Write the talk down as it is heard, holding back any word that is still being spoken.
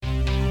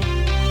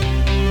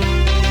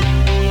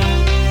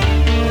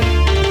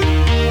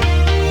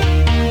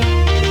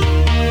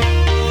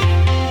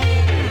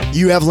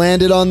You have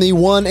landed on the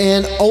one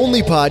and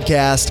only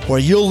podcast where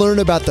you'll learn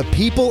about the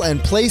people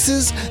and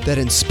places that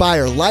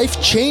inspire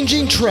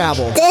life-changing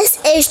travel.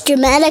 This is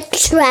Dramatic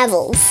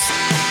Travels.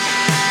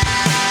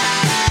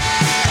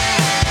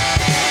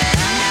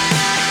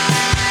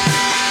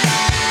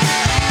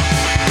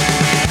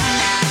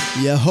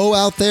 Yo-ho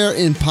out there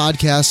in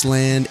podcast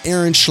land,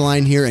 Aaron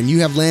Schlein here, and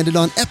you have landed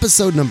on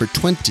episode number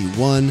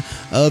 21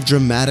 of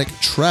Dramatic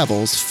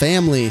Travels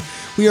Family.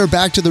 We are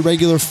back to the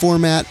regular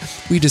format.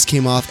 We just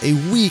came off a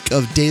week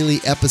of daily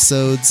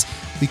episodes.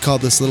 We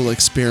called this little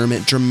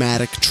experiment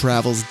Dramatic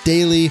Travels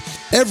Daily.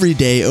 Every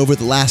day over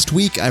the last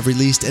week, I've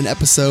released an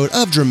episode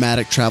of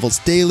Dramatic Travels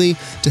Daily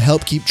to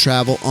help keep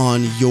travel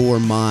on your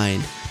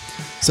mind.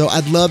 So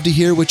I'd love to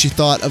hear what you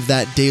thought of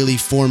that daily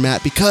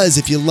format, because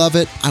if you love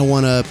it, I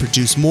want to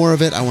produce more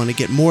of it. I want to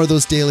get more of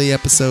those daily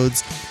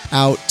episodes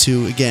out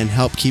to, again,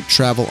 help keep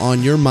travel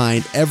on your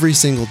mind every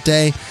single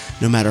day,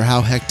 no matter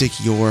how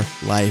hectic your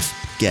life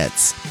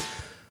gets.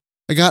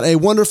 I got a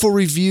wonderful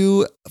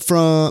review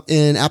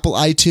in Apple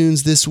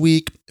iTunes this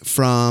week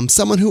from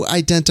someone who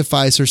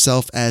identifies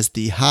herself as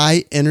the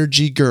high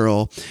energy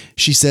girl.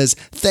 She says,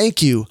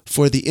 "Thank you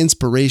for the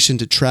inspiration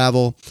to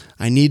travel.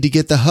 I need to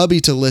get the hubby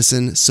to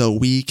listen so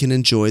we can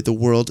enjoy the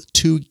world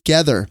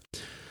together."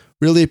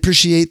 Really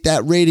appreciate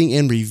that rating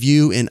and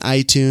review in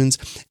iTunes.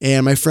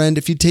 And my friend,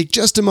 if you take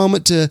just a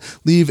moment to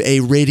leave a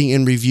rating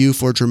and review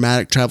for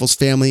Dramatic Travels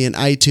Family in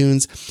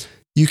iTunes,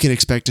 you can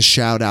expect a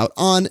shout out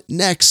on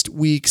next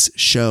week's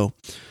show.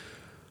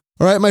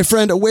 All right, my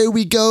friend, away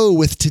we go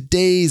with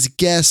today's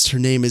guest. Her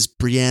name is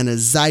Brianna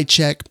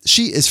Zajicek.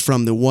 She is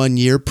from the 1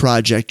 Year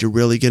Project. You're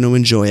really going to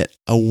enjoy it.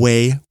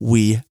 Away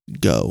we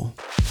go.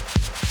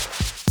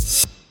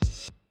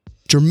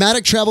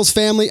 Dramatic Travels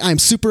Family, I'm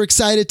super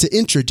excited to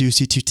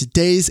introduce you to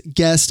today's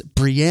guest,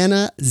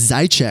 Brianna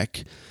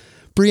Zajicek.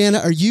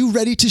 Brianna, are you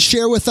ready to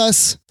share with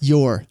us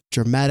your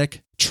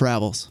dramatic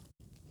travels?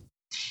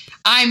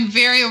 I'm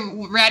very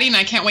ready and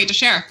I can't wait to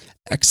share.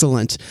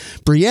 Excellent.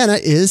 Brianna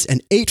is an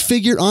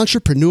 8-figure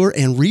entrepreneur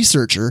and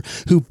researcher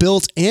who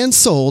built and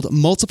sold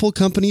multiple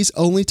companies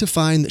only to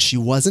find that she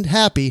wasn't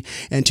happy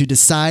and to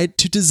decide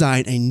to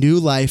design a new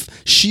life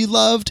she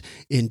loved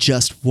in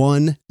just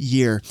 1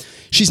 year.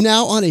 She's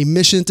now on a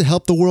mission to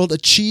help the world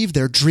achieve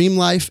their dream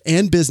life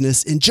and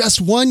business in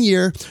just 1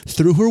 year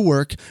through her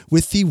work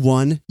with the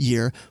 1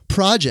 Year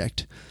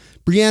Project.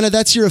 Brianna,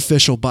 that's your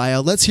official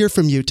bio. Let's hear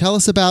from you. Tell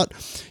us about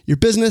your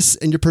business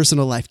and your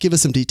personal life. Give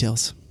us some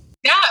details.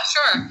 Yeah,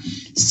 sure.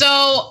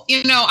 So,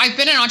 I've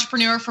been an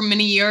entrepreneur for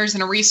many years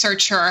and a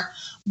researcher,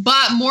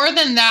 but more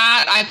than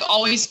that, I've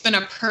always been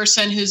a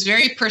person who's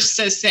very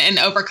persistent in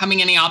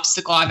overcoming any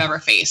obstacle I've ever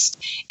faced.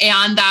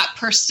 And that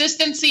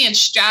persistency and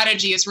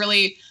strategy is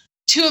really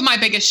two of my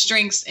biggest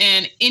strengths.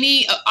 In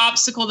any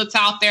obstacle that's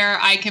out there,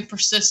 I can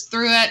persist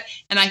through it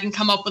and I can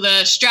come up with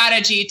a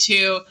strategy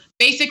to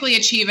basically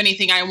achieve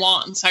anything I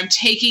want. And so I'm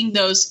taking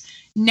those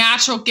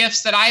natural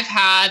gifts that I've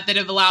had that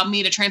have allowed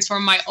me to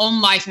transform my own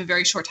life in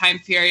very short time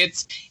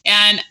periods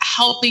and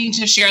helping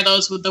to share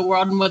those with the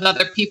world and with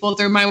other people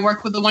through my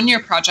work with the 1 Year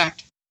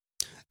Project.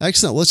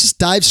 Excellent. Let's just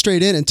dive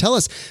straight in and tell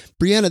us,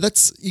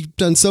 Brianna, you've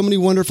done so many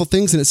wonderful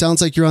things and it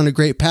sounds like you're on a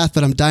great path,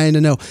 but I'm dying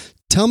to know.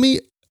 Tell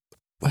me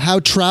how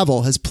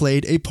travel has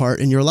played a part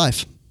in your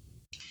life.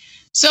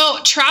 So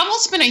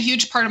travel's been a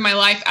huge part of my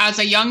life. As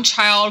a young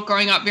child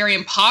growing up very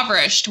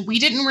impoverished, we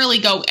didn't really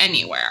go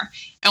anywhere.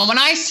 And when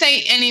I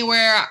say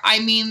anywhere, I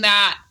mean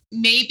that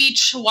maybe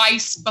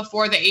twice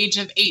before the age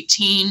of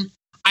 18,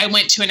 I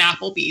went to an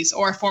Applebee's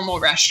or a formal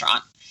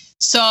restaurant.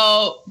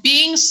 So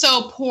being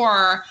so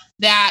poor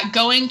that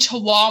going to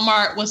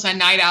Walmart was a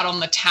night out on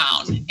the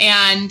town,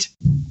 and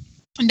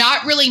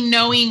not really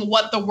knowing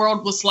what the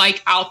world was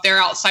like out there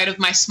outside of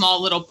my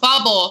small little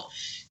bubble.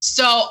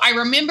 So I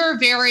remember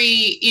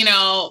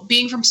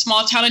being from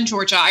small town in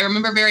Georgia, I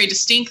remember very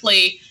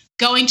distinctly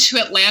going to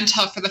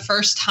Atlanta for the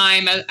first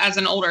time as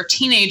an older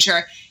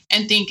teenager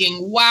and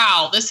thinking,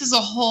 wow, this is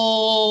a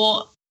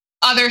whole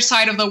other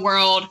side of the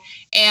world.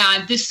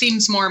 And this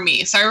seems more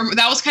me. So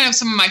that was kind of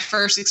some of my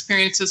first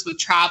experiences with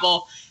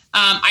travel.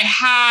 I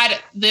had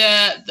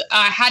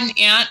an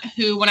aunt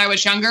who, when I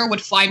was younger,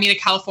 would fly me to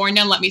California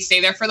and let me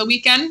stay there for the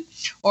weekend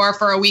or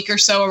for a week or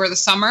so over the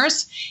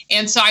summers.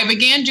 And so I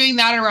began doing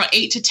that around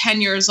 8 to 10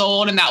 years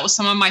old. And that was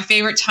some of my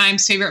favorite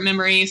times, favorite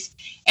memories.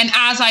 And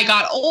as I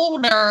got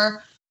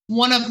older,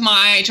 one of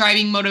my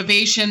driving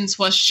motivations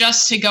was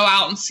just to go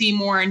out and see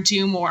more and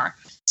do more.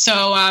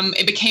 So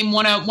it became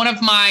one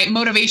of my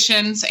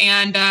motivations,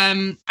 and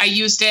I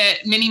used it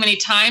many, many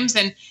times.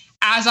 And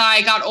as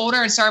I got older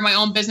and started my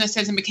own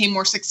businesses and became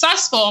more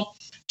successful,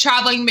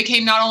 traveling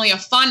became not only a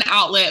fun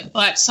outlet,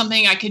 but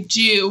something I could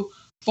do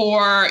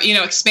for,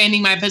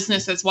 expanding my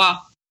business as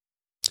well.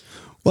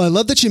 Well, I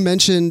love that you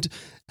mentioned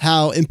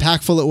how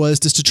impactful it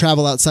was just to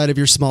travel outside of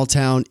your small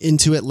town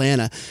into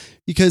Atlanta,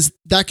 because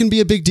that can be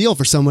a big deal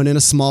for someone in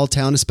a small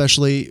town,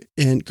 especially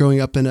in growing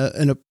up in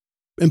a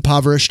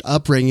impoverished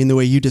upbringing the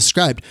way you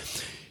described.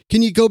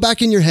 Can you go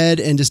back in your head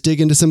and just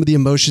dig into some of the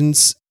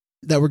emotions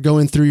that were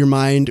going through your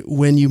mind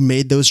when you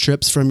made those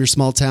trips from your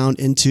small town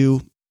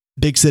into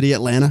big city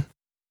Atlanta?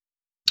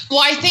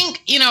 Well, I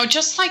think,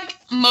 just like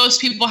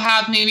most people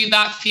have maybe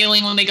that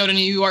feeling when they go to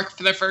New York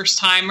for the first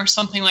time or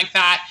something like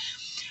that,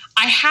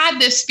 I had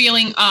this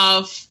feeling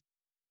of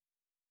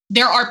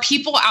there are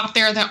people out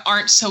there that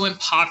aren't so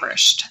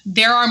impoverished.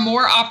 There are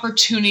more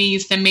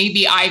opportunities than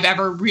maybe I've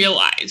ever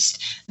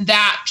realized,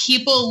 that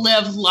people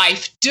live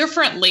life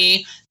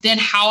differently than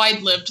how I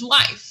lived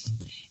life.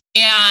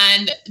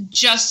 And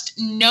just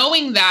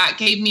knowing that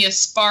gave me a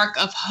spark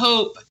of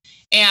hope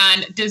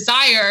and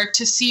desire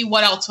to see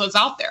what else was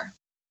out there.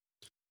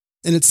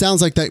 And it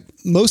sounds like that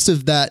most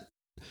of that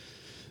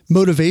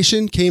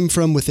motivation came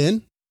from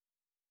within.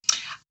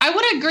 I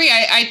would agree.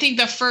 I think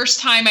the first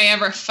time I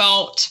ever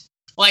felt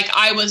like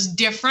I was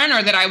different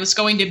or that I was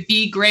going to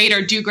be great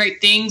or do great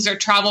things or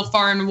travel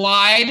far and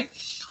wide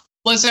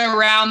was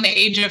around the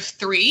age of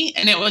 3.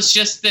 And it was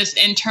just this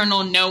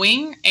internal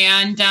knowing.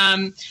 And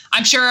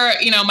I'm sure,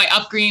 my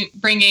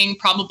upbringing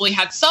probably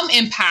had some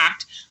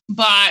impact,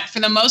 but for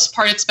the most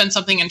part, it's been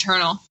something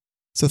internal.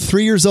 So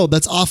 3 years old,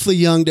 that's awfully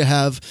young to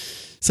have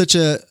such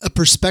a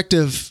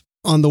perspective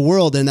on the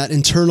world and that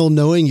internal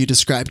knowing you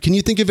described. Can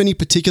you think of any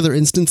particular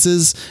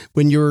instances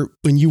when you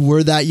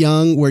were that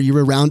young, where you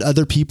were around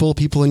other people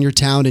in your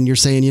town, and you're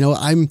saying,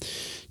 I'm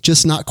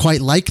just not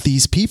quite like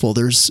these people.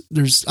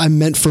 I'm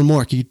meant for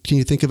more. Can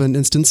you think of an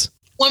instance?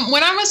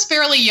 When I was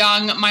fairly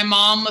young, my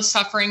mom was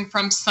suffering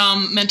from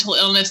some mental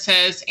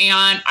illnesses,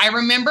 and I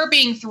remember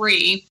being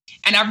 3,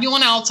 and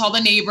everyone else, all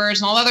the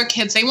neighbors and all the other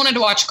kids, they wanted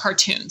to watch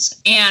cartoons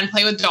and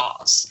play with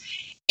dolls.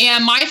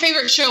 And my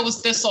favorite show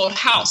was This Old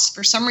House.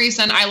 For some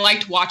reason, I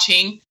liked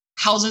watching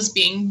houses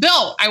being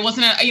built.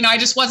 I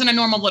just wasn't a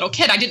normal little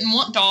kid. I didn't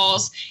want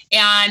dolls.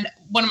 And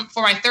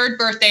for my 3rd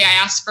birthday,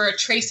 I asked for a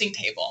tracing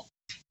table.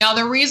 Now,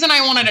 the reason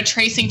I wanted a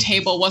tracing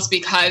table was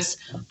because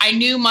I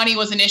knew money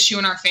was an issue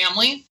in our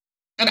family,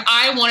 and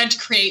I wanted to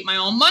create my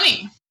own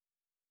money.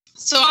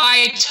 So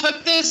I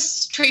took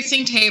this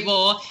tracing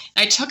table,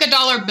 I took a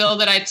 $1 bill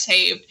that I'd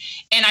saved,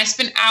 and I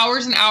spent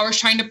hours and hours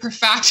trying to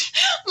perfect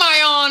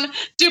my own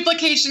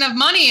duplication of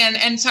money.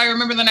 And so I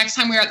remember the next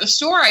time we were at the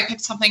store, I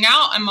picked something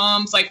out, and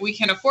Mom's like, "We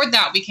can't afford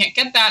that. We can't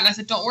get that." And I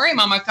said, "Don't worry,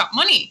 Mom, I've got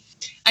money."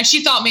 And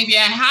she thought maybe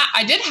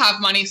I did have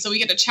money. So we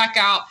get to check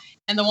out,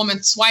 and the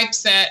woman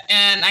swipes it,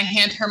 and I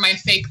hand her my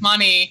fake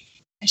money,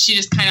 and she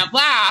just kind of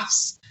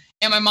laughs.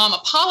 And my mom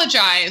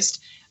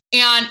apologized.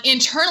 And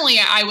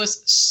internally, I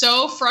was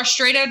so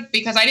frustrated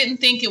because I didn't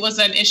think it was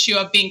an issue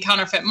of being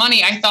counterfeit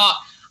money. I thought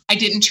I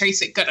didn't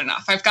trace it good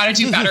enough. I've got to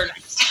do better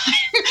next time.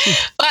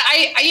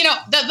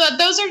 But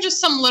those are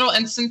just some little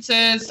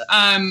instances.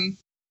 I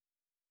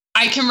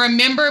can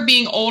remember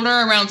being older,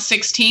 around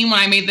 16, when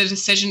I made the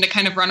decision to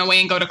kind of run away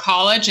and go to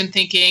college, and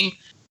thinking,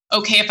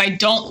 okay, if I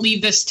don't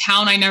leave this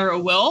town, I never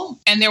will.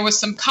 And there was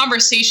some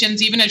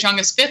conversations, even as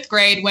young as 5th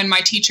grade, when my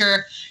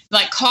teacher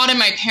called in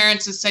my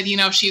parents and said,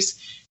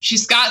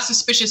 she's got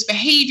suspicious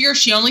behavior.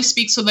 She only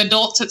speaks with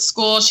adults at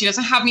school. She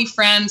doesn't have any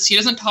friends. She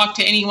doesn't talk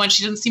to anyone.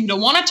 She doesn't seem to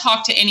want to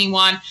talk to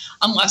anyone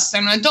unless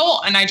I'm an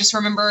adult. And I just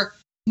remember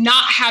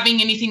not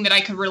having anything that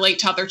I could relate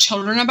to other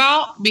children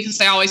about,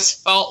 because I always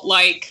felt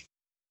like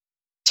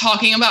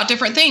talking about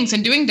different things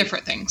and doing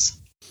different things.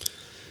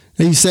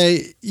 And you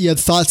say you had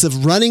thoughts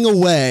of running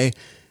away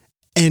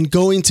and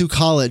going to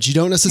college. You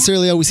don't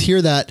necessarily always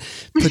hear that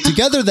put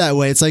together that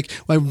way. It's like,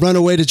 I run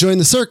away to join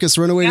the circus,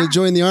 run away to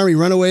join the army,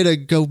 run away to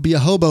go be a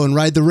hobo and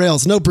ride the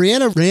rails. No,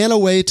 Brianna ran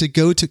away to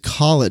go to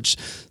college.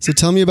 So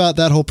tell me about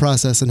that whole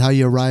process and how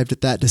you arrived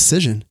at that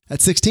decision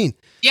at 16.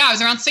 Yeah, I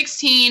was around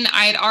 16.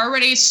 I had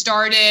already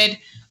started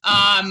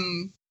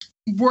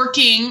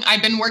working.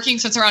 I'd been working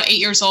since around 8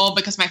 years old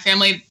because my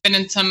family had been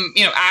in some,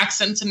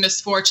 accidents and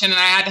misfortune, and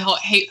I had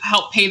to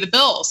help pay the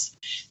bills.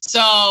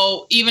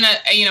 So even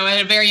at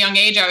a very young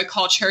age, I would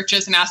call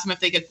churches and ask them if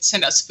they could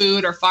send us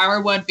food or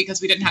firewood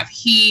because we didn't have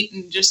heat,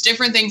 and just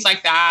different things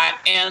like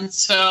that. And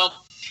so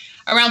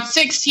around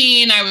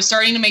 16, I was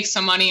starting to make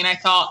some money, and I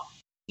thought,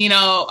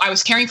 I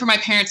was caring for my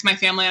parents, my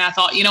family, and I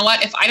thought,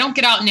 what, if I don't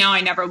get out now,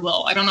 I never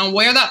will. I don't know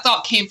where that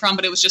thought came from,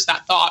 but it was just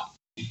that thought.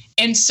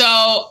 And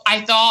so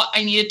I thought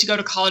I needed to go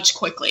to college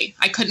quickly.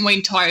 I couldn't wait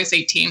until I was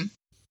 18.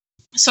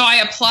 So I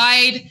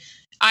applied.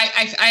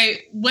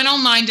 I went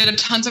online, did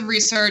tons of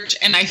research,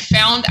 and I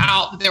found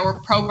out that there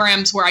were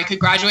programs where I could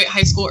graduate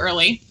high school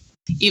early,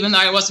 even though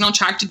I wasn't on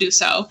track to do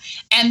so.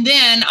 And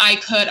then I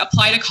could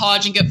apply to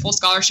college and get full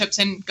scholarships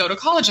and go to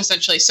college,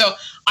 essentially. So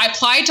I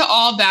applied to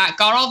all of that,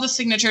 got all the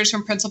signatures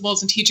from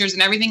principals and teachers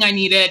and everything I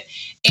needed,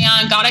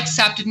 and got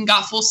accepted and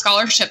got full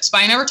scholarships.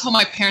 But I never told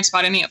my parents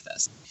about any of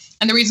this.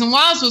 And the reason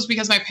was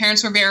because my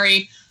parents were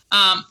very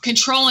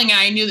controlling, and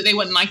I knew that they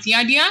wouldn't like the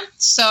idea.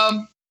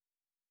 So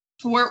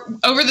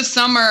over the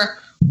summer,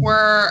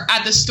 we're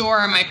at the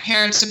store, and my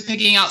parents are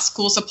picking out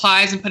school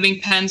supplies and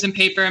putting pens and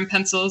paper and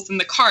pencils in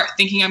the cart,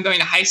 thinking I'm going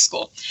to high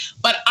school.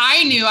 But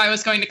I knew I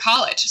was going to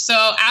college.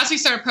 So as we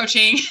start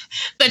approaching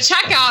the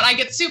checkout, I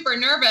get super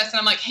nervous, and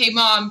I'm like, "Hey,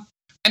 Mom,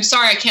 I'm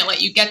sorry, I can't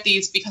let you get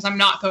these because I'm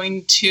not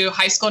going to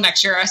high school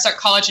next year. I start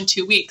college in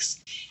 2 weeks.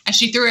 And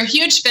she threw a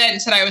huge fit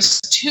and said I was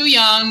too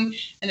young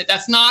and that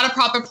that's not a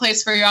proper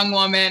place for a young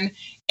woman.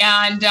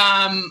 And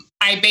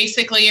I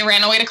basically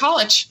ran away to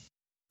college.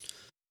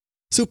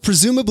 So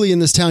presumably in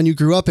this town you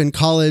grew up in,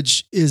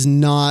 college is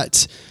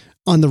not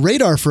on the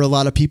radar for a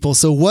lot of people.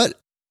 So where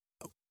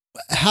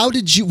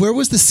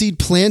was the seed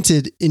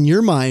planted in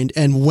your mind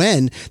and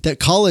when that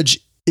college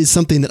is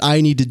something that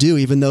I need to do,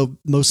 even though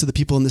most of the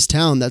people in this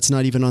town, that's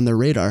not even on their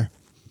radar?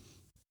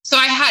 So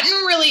I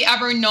hadn't really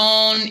ever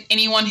known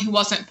anyone who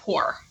wasn't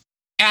poor.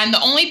 And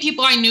the only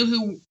people I knew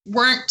who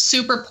weren't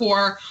super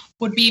poor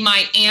would be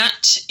my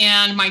aunt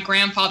and my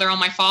grandfather on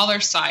my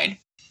father's side.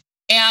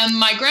 And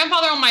my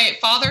grandfather on my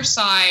father's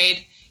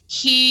side,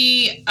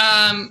 he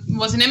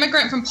was an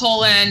immigrant from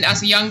Poland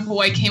as a young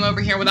boy, came over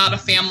here without a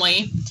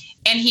family.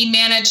 And he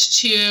managed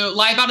to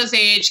lie about his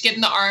age, get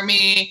in the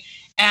army,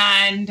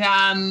 and,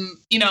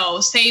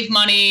 save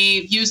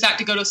money, use that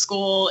to go to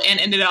school, and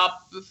ended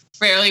up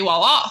fairly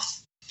well off.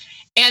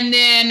 And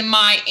then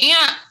my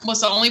aunt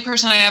was the only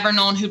person I ever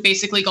known who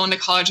basically gone to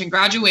college and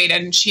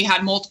graduated, and she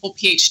had multiple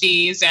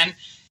PhDs, and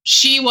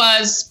she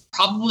was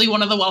probably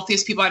one of the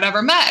wealthiest people I'd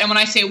ever met. And when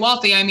I say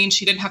wealthy, I mean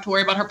she didn't have to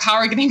worry about her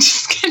power getting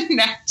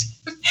disconnected.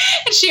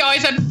 And she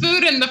always had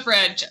food in the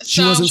fridge.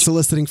 She wasn't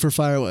soliciting for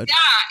firewood.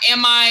 Yeah.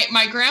 And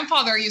my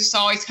grandfather used to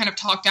always kind of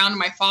talk down to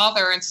my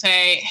father and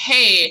say,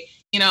 hey,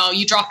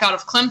 you dropped out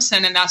of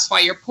Clemson and that's why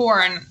you're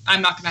poor and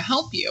I'm not going to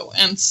help you.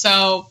 And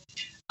so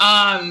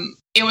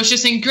it was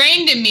just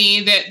ingrained in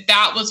me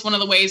that was one of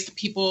the ways that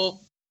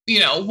people,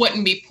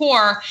 wouldn't be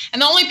poor.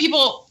 And the only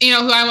people,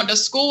 who I went to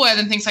school with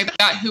and things like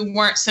that who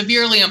weren't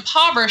severely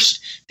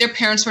impoverished, their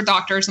parents were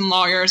doctors and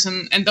lawyers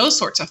and those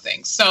sorts of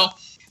things. So,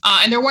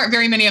 and there weren't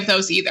very many of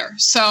those either.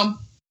 So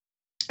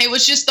it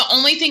was just the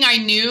only thing I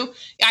knew.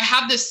 I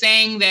have this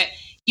saying that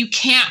you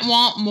can't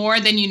want more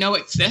than you know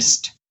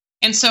exist.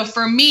 And so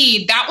for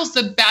me, that was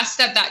the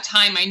best at that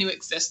time I knew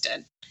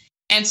existed.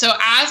 And so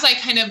as I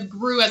kind of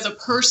grew as a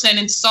person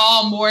and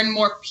saw more and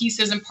more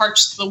pieces and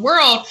parts to the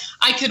world,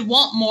 I could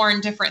want more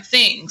in different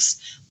things.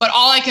 But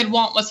all I could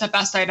want was the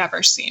best I'd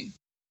ever seen.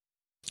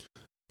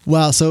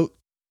 Wow. So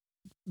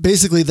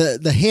basically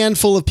the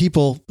handful of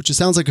people, which it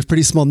sounds like a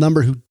pretty small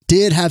number, who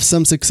did have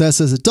some success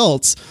as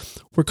adults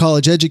were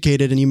college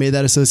educated, and you made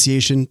that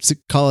association,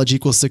 college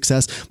equals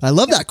success. But I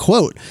love that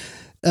quote.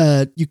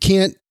 You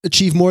can't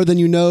achieve more than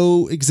you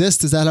know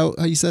exists. Is that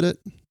how you said it?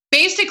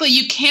 Basically,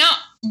 you can't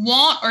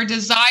want or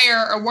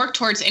desire or work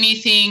towards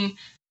anything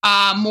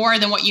more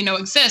than what you know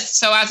exists.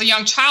 So as a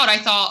young child, I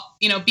thought,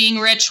 being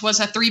rich was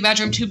a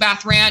 3-bedroom,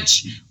 2-bath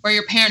ranch where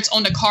your parents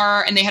owned a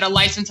car and they had a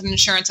license and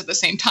insurance at the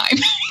same time,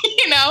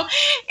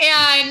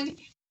 And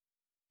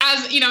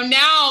as,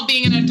 now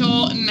being an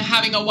adult and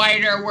having a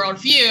wider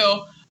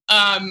worldview,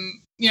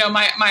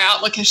 my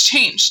outlook has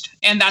changed.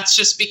 And that's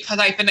just because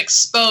I've been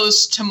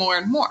exposed to more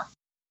and more.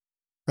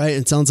 Right.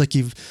 It sounds like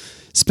you've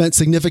spent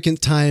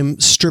significant time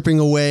stripping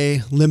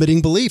away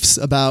limiting beliefs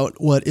about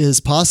what is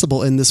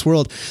possible in this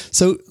world.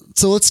 So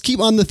let's keep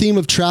on the theme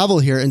of travel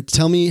here and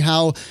tell me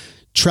how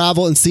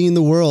travel and seeing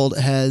the world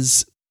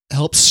has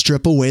helped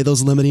strip away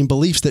those limiting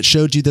beliefs that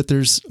showed you that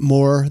there's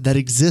more that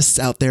exists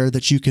out there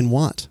that you can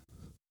want.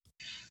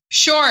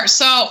 Sure.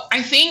 So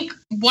I think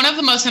one of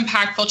the most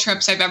impactful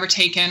trips I've ever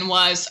taken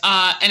was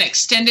an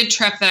extended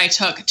trip that I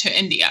took to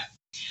India.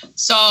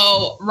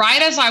 So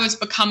right as I was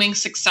becoming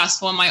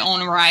successful in my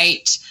own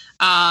right,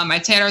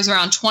 I'd say I was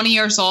around 20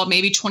 years old,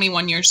 maybe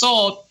 21 years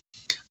old.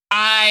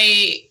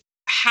 I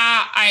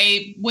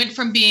went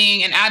from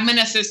being an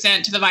admin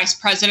assistant to the vice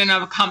president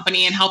of a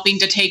company and helping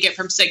to take it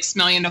from $6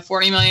 million to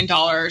 $40 million.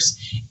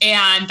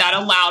 And that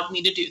allowed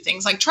me to do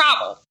things like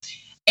travel.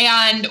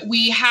 And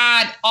we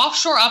had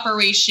offshore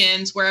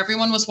operations where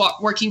everyone was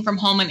working from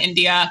home in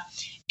India.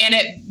 And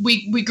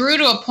we grew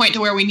to a point to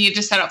where we needed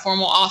to set up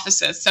formal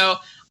offices. So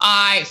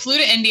I flew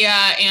to India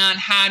and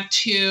had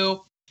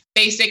to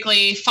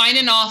basically find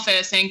an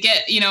office and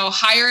get,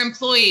 hire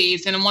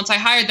employees. And once I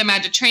hired them, I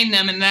had to train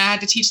them, and then I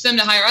had to teach them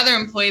to hire other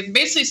employees and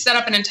basically set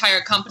up an entire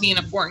company in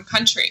a foreign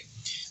country.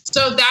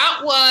 So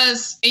that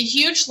was a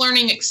huge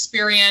learning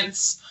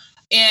experience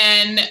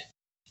in,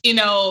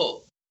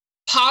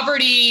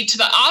 poverty to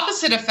the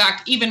opposite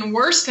effect, even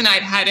worse than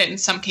I'd had it in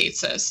some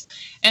cases.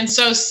 And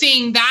so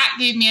seeing that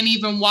gave me an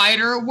even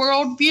wider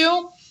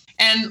worldview,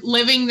 and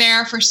living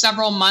there for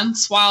several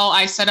months while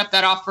I set up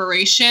that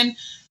operation,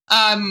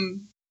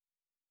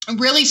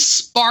 really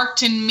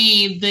sparked in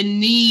me the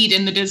need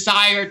and the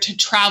desire to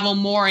travel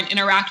more and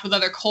interact with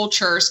other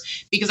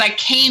cultures, because I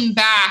came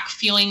back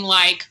feeling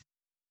like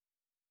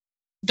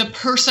the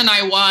person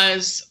I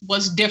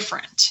was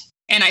different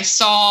and I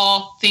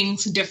saw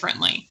things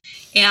differently.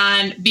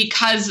 And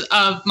because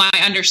of my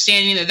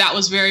understanding that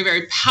was very,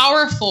 very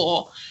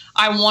powerful,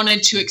 I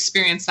wanted to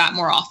experience that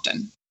more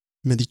often.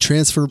 I mean, the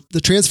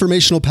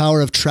transformational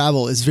power of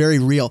travel is very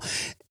real.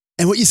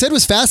 And what you said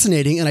was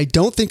fascinating. And I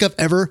don't think I've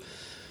ever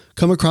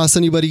come across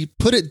anybody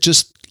put it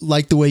just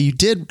like the way you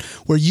did,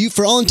 where you,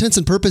 for all intents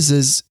and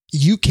purposes,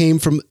 you came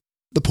from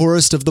the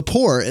poorest of the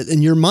poor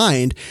in your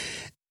mind.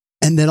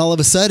 And then all of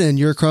a sudden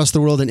you're across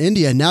the world in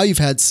India. Now you've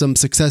had some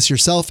success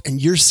yourself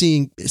and you're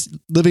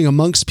living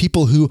amongst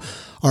people who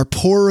are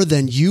poorer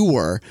than you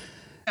were.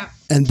 Yeah.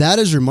 And that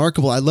is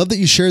remarkable. I love that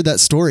you shared that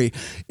story.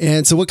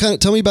 And so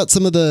tell me about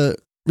some of the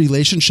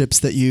relationships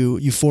that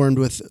you formed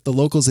with the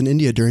locals in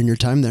India during your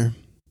time there.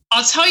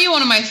 I'll tell you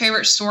one of my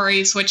favorite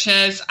stories, which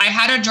is I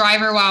had a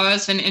driver while I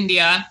was in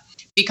India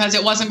because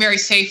it wasn't very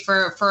safe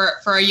for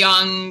a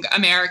young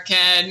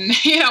American,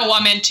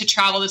 woman to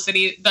travel the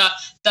city,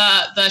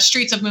 the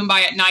streets of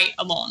Mumbai at night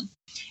alone.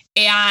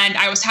 And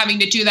I was having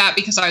to do that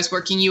because I was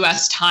working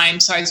US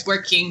time. So I was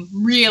working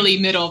really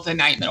middle of the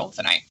night.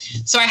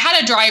 So I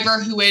had a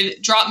driver who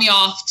would drop me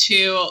off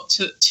to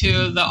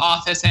the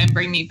office and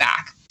bring me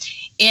back.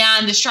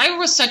 And this driver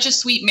was such a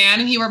sweet man.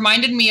 And he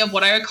reminded me of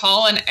what I would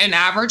call an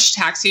average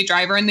taxi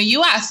driver in the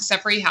US,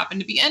 except for he happened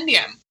to be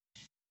Indian.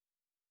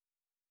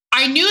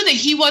 I knew that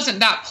he wasn't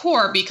that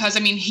poor because,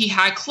 he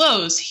had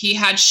clothes, he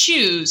had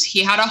shoes,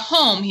 he had a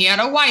home, he had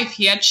a wife,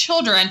 he had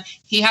children,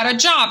 he had a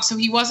job. So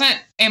he wasn't,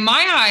 in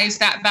my eyes,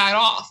 that bad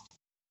off.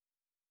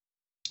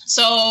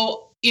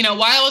 So,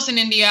 while I was in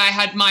India, I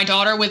had my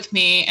daughter with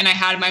me and I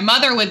had my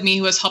mother with me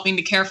who was helping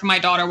to care for my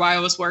daughter while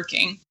I was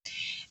working.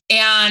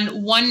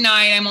 And one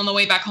night I'm on the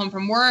way back home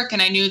from work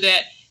and I knew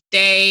that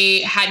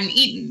they hadn't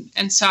eaten.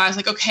 And so I was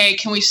like, okay,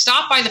 can we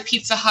stop by the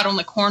Pizza Hut on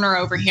the corner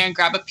over here and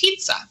grab a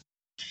pizza?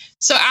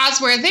 So as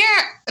we're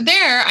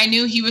there, I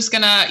knew he was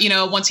going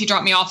to, once he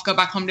dropped me off, go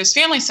back home to his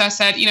family. So I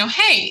said,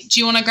 hey, do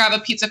you want to grab a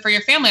pizza for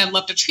your family? I'd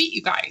love to treat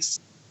you guys.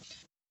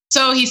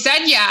 So he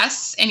said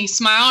yes. And he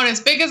smiled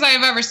as big as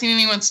I've ever seen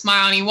anyone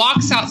smile. And he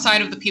walks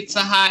outside of the Pizza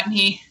Hut and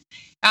he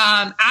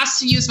asked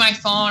to use my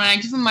phone. And I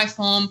give him my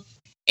phone.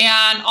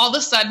 And all of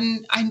a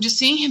sudden, I'm just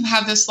seeing him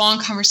have this long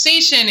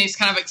conversation. He's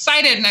kind of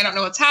excited and I don't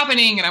know what's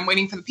happening. And I'm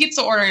waiting for the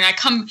pizza order. And I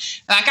come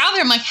back out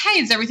there. I'm like,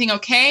 hey, is everything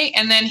okay?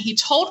 And then he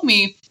told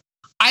me,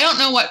 I don't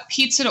know what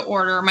pizza to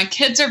order. My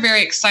kids are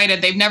very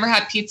excited. They've never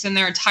had pizza in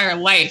their entire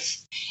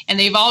life. And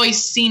they've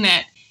always seen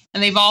it.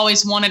 And they've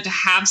always wanted to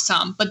have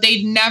some. But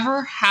they'd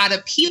never had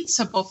a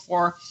pizza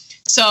before.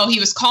 So he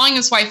was calling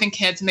his wife and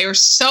kids. And they were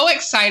so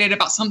excited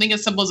about something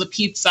as simple as a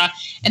pizza.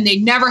 And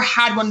they'd never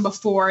had one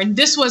before. And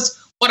this was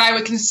what I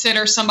would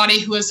consider somebody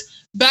who was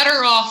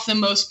better off than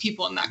most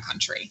people in that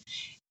country.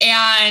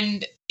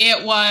 And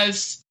it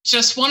was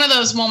just one of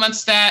those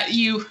moments that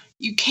you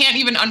can't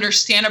even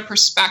understand a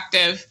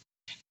perspective.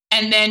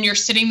 And then you're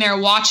sitting there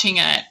watching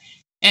it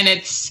and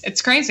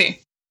it's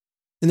crazy.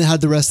 And then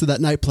how'd the rest of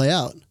that night play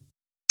out?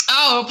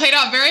 Oh, it played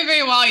out very,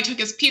 very well. He took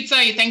his pizza.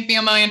 He thanked me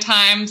a million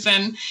times.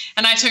 And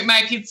I took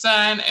my pizza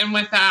and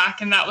went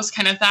back. And that was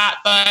kind of that.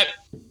 But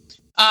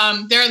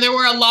there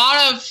were a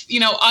lot of,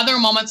 other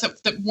moments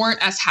that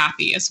weren't as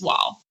happy as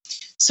well.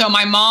 So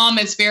my mom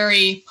is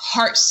very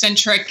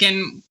heart-centric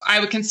and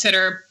I would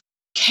consider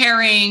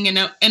caring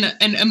and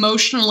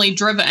emotionally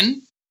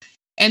driven.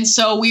 And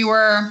so we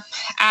were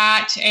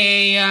at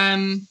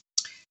the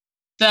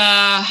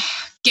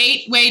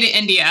gateway to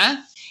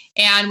India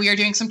and we were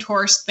doing some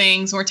tourist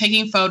things. We're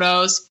taking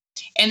photos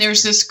and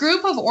there's this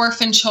group of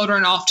orphan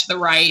children off to the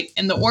right.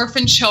 And the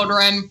orphan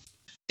children,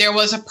 there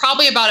was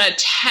probably about a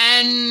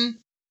 10,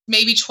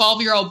 maybe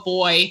 12-year-old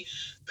boy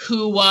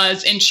who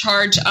was in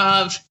charge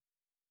of,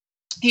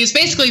 he was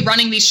basically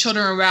running these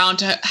children around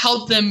to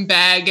help them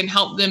beg and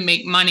help them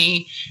make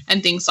money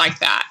and things like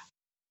that.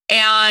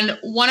 And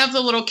one of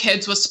the little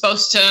kids was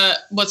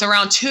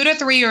around 2 to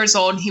 3 years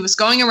old. He was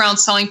going around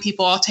selling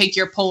people, I'll take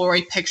your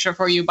Polaroid picture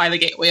for you by the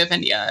gateway of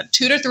India.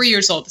 2 to 3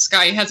 years old. This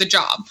guy has a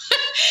job.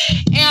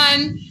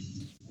 And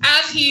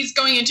as he's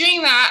going and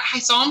doing that, I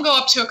saw him go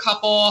up to a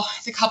couple.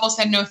 The couple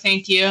said, no,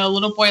 thank you. A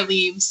little boy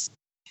leaves.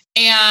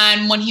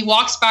 And when he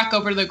walks back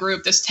over to the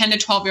group, this 10 to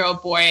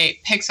 12-year-old boy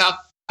picks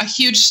up a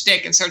huge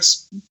stick and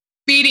starts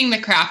beating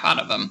the crap out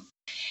of him.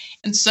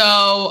 And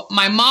so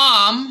my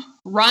mom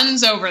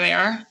runs over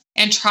there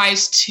and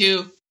tries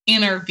to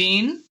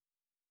intervene.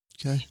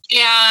 Okay.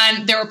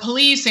 And there were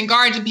police and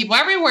guards and people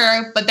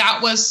everywhere, but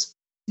that was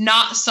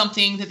not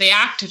something that they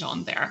acted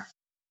on there.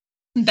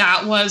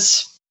 That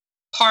was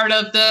part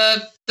of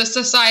the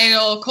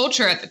societal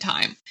culture at the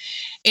time.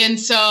 And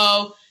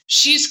so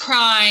she's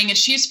crying and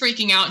she's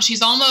freaking out. And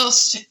she's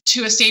almost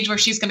to a stage where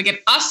she's going to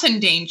get us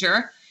in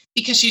danger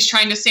because she's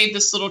trying to save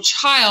this little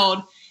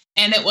child.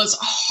 And it was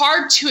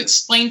hard to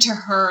explain to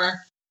her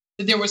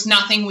that there was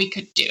nothing we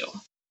could do.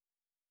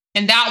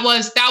 And that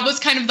was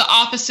kind of the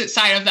opposite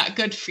side of that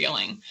good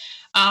feeling.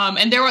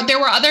 And there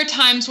were other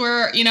times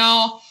where,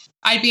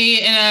 I'd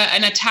be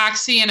in a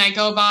taxi and I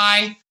go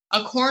by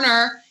a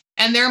corner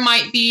and there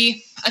might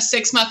be a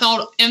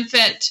 6-month-old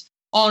infant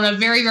on a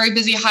very, very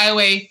busy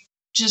highway,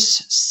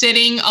 just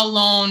sitting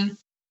alone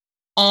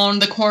on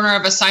the corner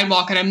of a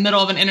sidewalk in the middle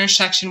of an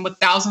intersection with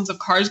thousands of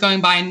cars going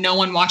by and no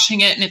one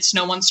watching it. And it's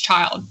no one's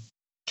child.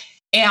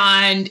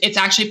 And it's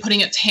actually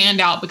putting its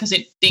hand out because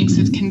it thinks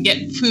it can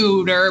get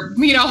food or,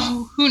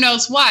 who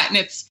knows what. And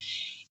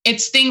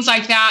it's things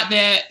like that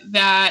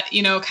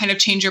kind of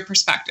change your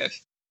perspective.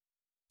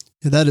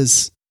 Yeah, that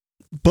is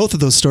both of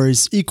those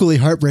stories equally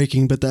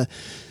heartbreaking, but the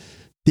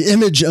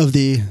image of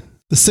the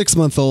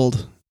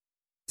 6-month-old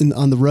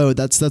on the road,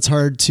 that's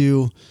hard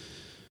to.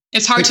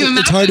 It's hard to imagine.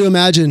 It's hard to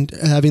imagine,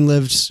 having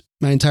lived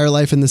my entire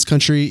life in this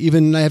country.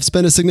 Even I have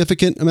spent a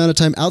significant amount of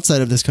time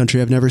outside of this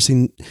country. I've never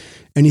seen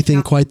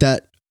anything quite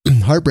that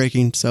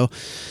heartbreaking. So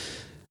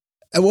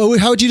how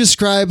would you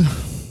describe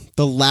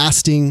the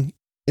lasting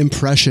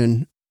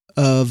impression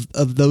of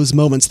those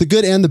moments, the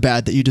good and the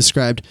bad that you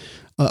described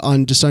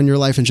on your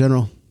life in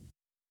general?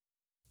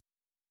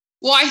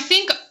 Well, I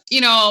think,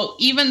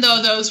 even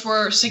though those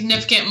were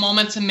significant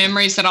moments and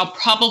memories that I'll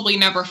probably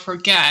never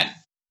forget,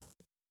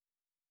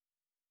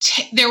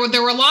 there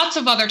were lots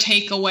of other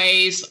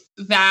takeaways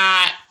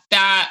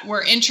that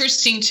were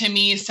interesting to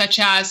me, such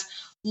as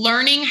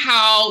learning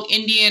how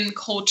Indian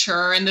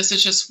culture, and this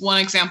is just one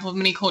example of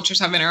many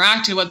cultures I've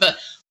interacted with, but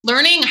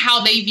learning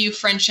how they view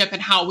friendship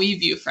and how we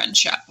view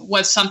friendship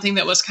was something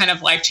that was kind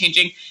of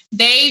life-changing.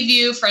 They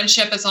view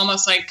friendship as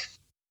almost like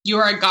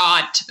you're a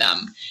god to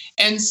them.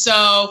 And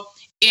so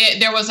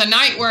there was a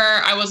night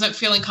where I wasn't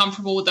feeling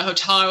comfortable with the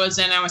hotel I was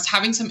in. I was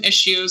having some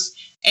issues,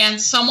 and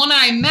someone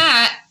I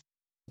met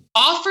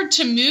offered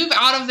to move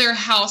out of their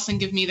house and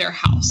give me their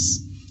house.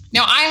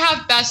 Now, I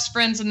have best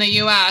friends in the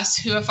U.S.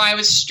 who, if I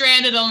was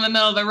stranded on the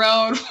middle of the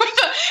road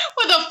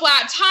with a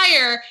flat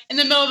tire in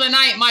the middle of the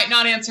night, might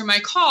not answer my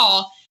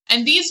call.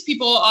 And these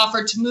people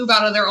offered to move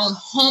out of their own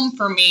home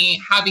for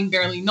me, having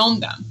barely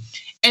known them.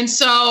 And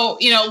so,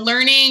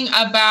 learning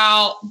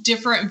about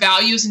different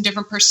values and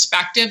different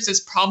perspectives is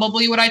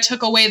probably what I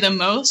took away the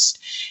most.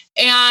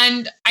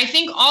 And I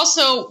think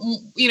also,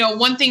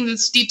 one thing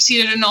that's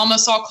deep-seated in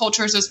almost all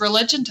cultures is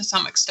religion to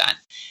some extent.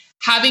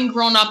 Having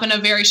grown up in a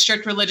very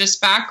strict religious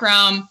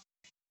background,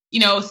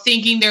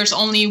 thinking there's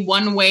only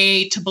one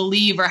way to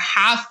believe or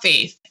have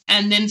faith,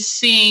 and then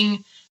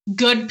seeing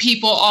good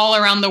people all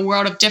around the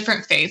world of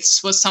different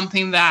faiths was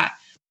something that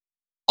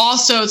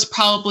also is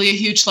probably a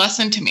huge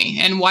lesson to me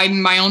and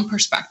widened my own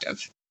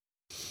perspective.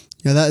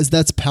 Yeah,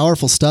 that's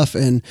powerful stuff.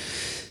 And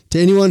to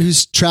anyone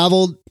who's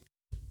traveled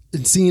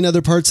and seen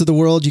other parts of the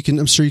world,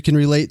 I'm sure you can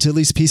relate to at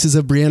least pieces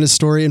of Brianna's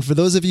story. And for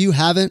those of you who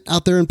haven't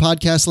out there in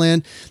podcast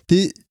land,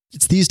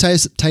 it's these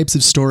types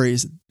of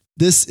stories.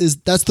 That's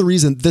the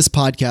reason this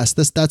podcast,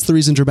 that's the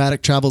reason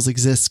Dramatic Travels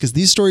exists, because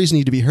these stories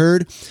need to be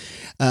heard.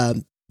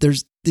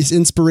 There's these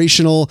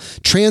inspirational,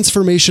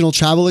 transformational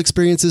travel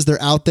experiences.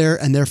 They're out there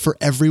and they're for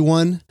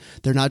everyone.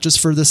 They're not just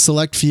for the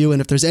select few.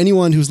 And if there's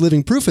anyone who's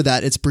living proof of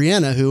that, it's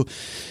Brianna, who,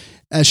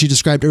 as she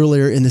described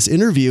earlier in this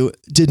interview,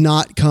 did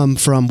not come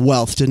from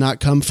wealth, did not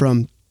come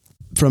from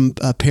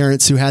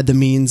parents who had the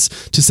means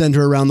to send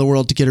her around the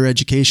world to get her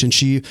education.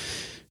 She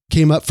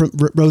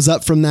rose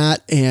up from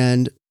that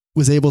and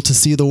was able to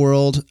see the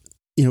world,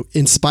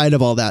 in spite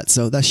of all that.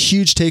 So that's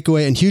huge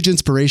takeaway and huge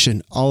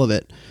inspiration, all of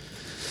it.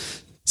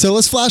 So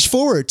let's flash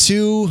forward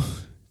to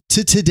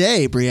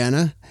today,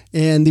 Brianna,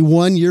 and the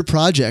 1-year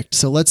project.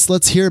 So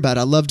let's hear about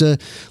it. I'd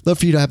love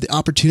for you to have the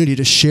opportunity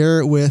to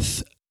share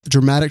with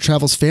Dramatic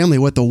Travels family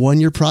what the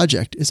 1-year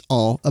project is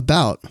all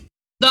about.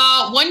 The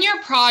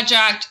 1-year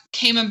project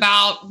came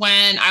about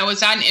when I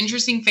was at an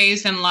interesting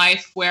phase in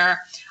life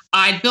where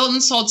I'd built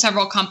and sold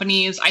several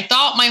companies. I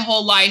thought my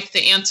whole life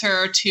the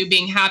answer to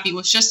being happy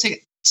was just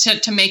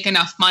to make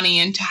enough money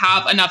and to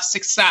have enough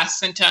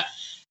success and to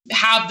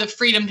have the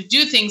freedom to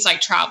do things like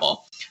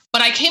travel.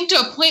 But I came to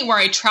a point where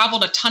I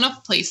traveled a ton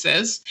of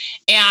places,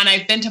 and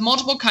I've been to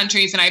multiple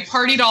countries, and I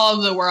partied all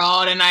over the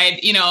world, and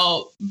I'd,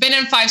 been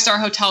in 5-star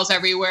hotels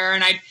everywhere,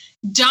 and I'd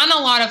done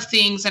a lot of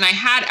things, and I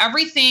had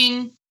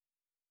everything,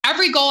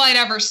 every goal I'd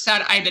ever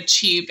set, I'd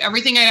achieved.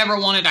 Everything I'd ever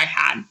wanted, I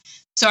had.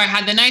 So I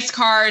had the nice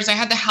cars, I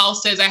had the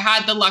houses, I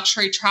had the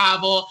luxury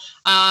travel,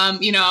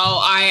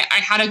 I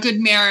had a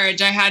good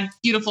marriage, I had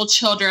beautiful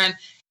children.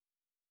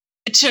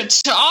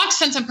 To all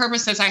extents and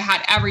purposes, I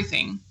had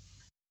everything.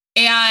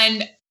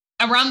 And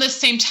around the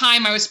same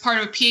time, I was part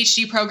of a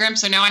PhD program.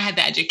 So now I had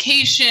the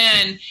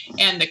education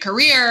and the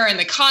career and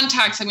the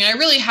contacts. I mean, I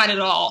really had it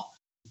all,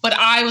 but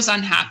I was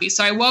unhappy.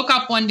 So I woke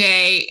up one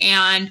day,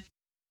 and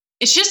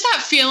it's just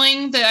that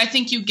feeling that I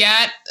think you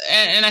get.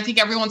 And I think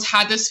everyone's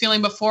had this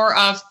feeling before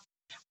of,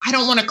 I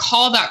don't want to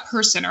call that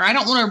person, or I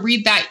don't want to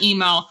read that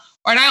email,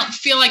 or I don't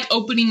feel like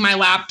opening my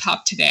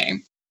laptop today.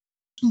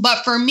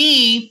 But for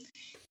me,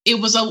 it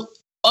was a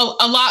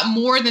lot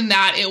more than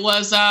that. It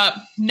was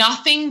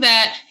nothing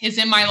that is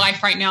in my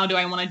life right now do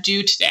I want to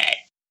do today.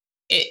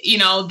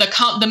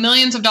 The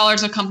millions of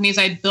dollars of companies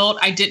I built,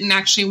 I didn't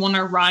actually want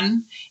to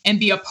run and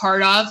be a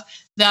part of.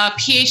 The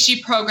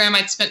PhD program,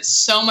 I'd spent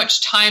so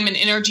much time and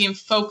energy and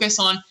focus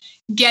on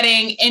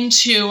getting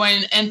into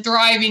and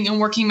thriving and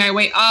working my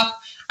way up.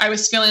 I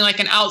was feeling like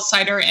an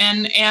outsider,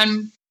 and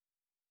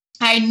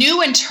I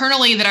knew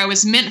internally that I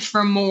was meant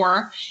for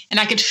more, and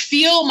I could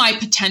feel my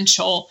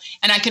potential,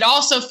 and I could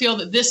also feel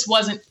that this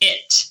wasn't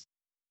it.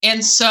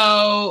 And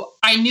so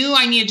I knew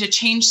I needed to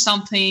change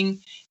something.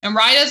 And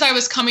right as I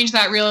was coming to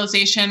that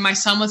realization, my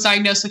son was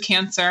diagnosed with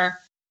cancer,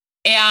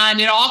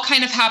 and it all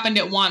kind of happened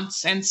at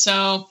once. And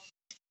so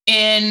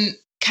in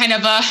kind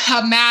of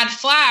a mad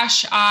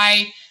flash,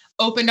 I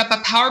opened up a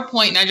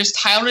PowerPoint and I just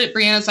titled it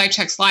Brianna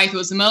Zajicek's Life. It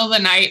was the middle of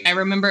the night and I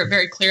remember it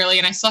very clearly,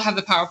 and I still have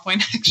the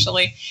PowerPoint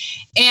actually.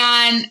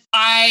 And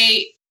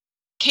I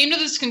came to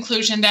this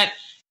conclusion that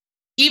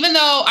even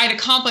though I'd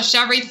accomplished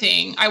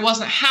everything, I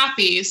wasn't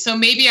happy. So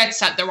maybe I'd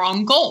set the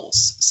wrong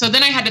goals. So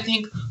then I had to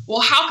think,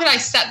 well, how could I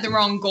set the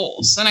wrong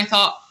goals? And I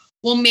thought,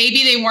 well,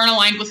 maybe they weren't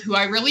aligned with who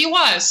I really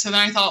was. So then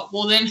I thought,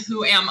 well, then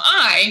who am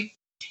I?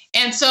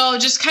 And so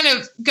just kind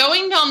of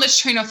going down this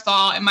train of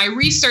thought, and my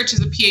research as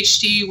a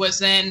PhD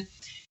was in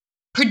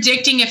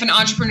predicting if an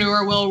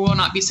entrepreneur will or will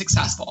not be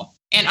successful,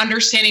 and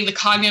understanding the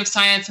cognitive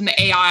science and the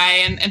AI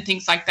and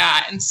things like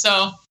that. And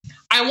so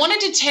I wanted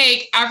to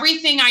take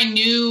everything I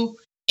knew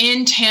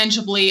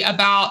intangibly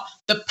about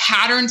the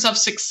patterns of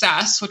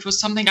success, which was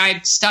something I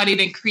had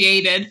studied and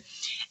created,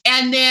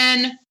 and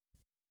then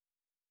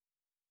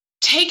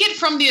take it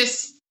from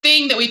this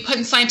thing that we put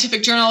in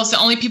scientific journals that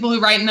only people who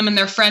write in them and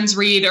their friends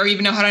read or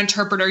even know how to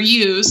interpret or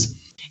use,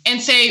 and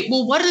say,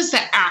 well, what is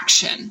the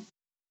action?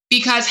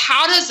 Because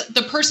how does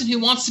the person who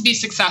wants to be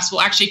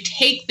successful actually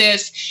take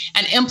this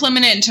and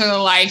implement it into their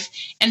life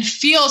and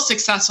feel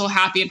successful,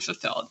 happy, and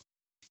fulfilled?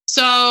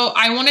 So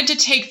I wanted to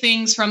take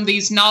things from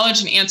these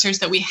knowledge and answers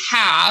that we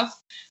have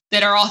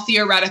that are all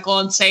theoretical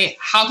and say,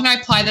 how can I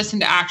apply this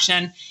into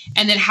action?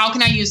 And then how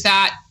can I use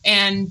that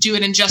and do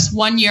it in just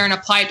 1 year and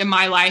apply it to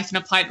my life and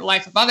apply it to the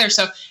life of others?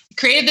 So I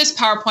created this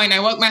PowerPoint. I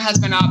woke my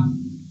husband up.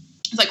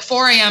 It's like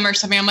 4 a.m. or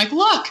something. I'm like,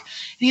 look.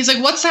 And he's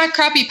like, what's that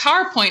crappy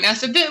PowerPoint? And I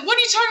said, what are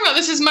you talking about?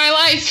 This is my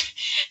life.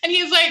 And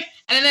he's like,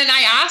 and then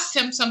I asked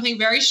him something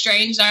very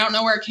strange. I don't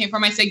know where it came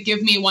from. I said,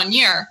 give me 1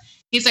 year.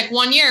 He's like,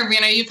 1 year,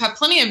 Brianna, you've had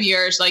plenty of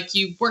years. Like,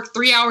 you work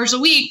 3 hours a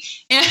week.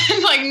 And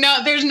like, no,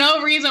 there's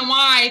no reason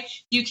why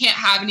you can't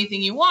have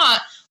anything you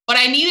want. But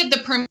I needed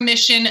the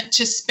permission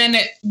to spend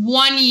it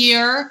 1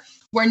 year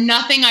where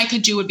nothing I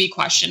could do would be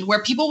questioned,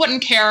 where people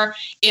wouldn't care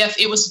if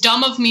it was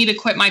dumb of me to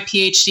quit my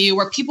PhD,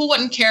 where people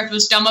wouldn't care if it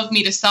was dumb of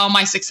me to sell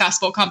my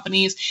successful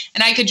companies,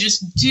 and I could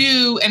just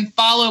do and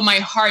follow my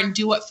heart and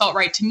do what felt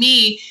right to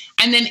me,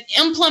 and then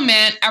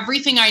implement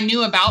everything I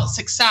knew about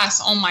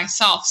success on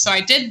myself. So I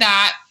did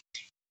that,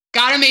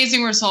 got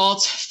amazing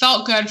results,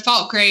 felt good,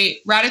 felt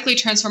great, radically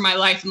transformed my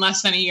life in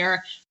less than a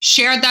year,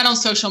 shared that on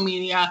social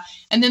media.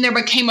 And then there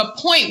became a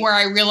point where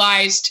I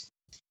realized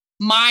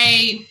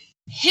my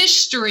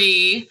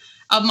history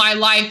of my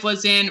life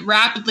was in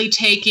rapidly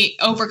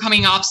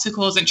overcoming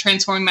obstacles and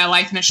transforming my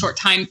life in a short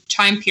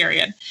time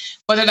period.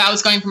 Whether that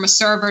was going from a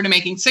server to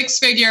making six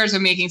figures, or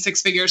making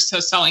six figures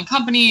to selling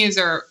companies,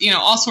 or,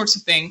 all sorts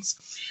of things.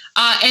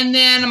 And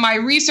then my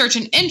research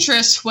and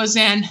interest was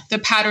in the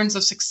patterns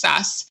of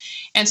success.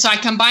 And so I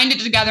combined it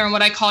together in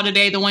what I call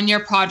today the 1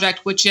 year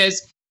project, which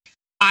is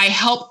I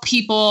help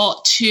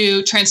people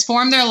to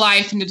transform their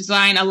life and to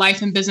design a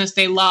life and business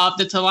they love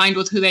that's aligned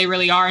with who they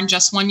really are in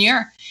just 1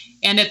 year.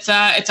 And it's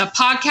a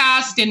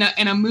podcast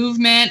and a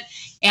movement.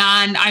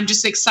 And I'm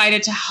just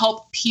excited to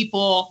help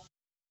people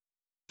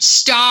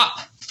stop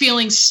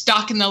feeling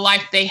stuck in the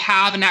life they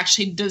have and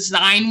actually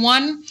design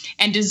one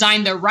and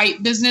design the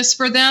right business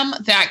for them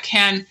that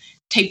can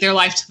take their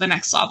life to the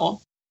next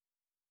level.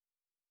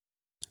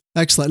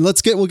 Excellent.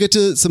 We'll get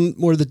to some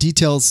more of the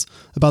details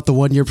about the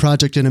 1 year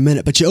project in a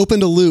minute, but you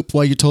opened a loop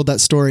while you told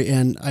that story,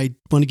 and I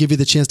want to give you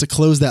the chance to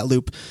close that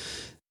loop.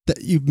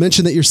 That you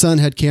mentioned that your son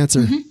had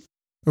cancer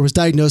or was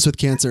diagnosed with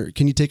cancer.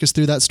 Can you take us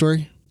through that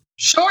story?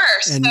 Sure.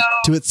 And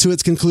to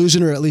its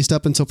conclusion, or at least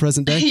up until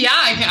present day? Yeah,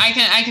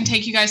 I can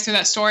take you guys through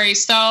that story.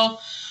 So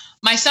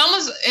my son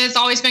has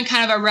always been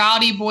kind of a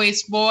rowdy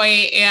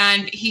boy,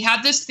 and he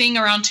had this thing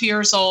around 2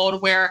 years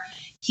old where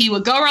he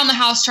would go around the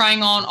house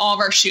trying on all of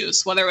our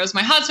shoes, whether it was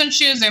my husband's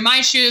shoes or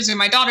my shoes or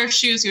my daughter's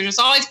shoes. He was just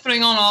always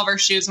putting on all of our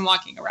shoes and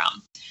walking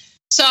around.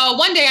 So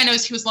one day I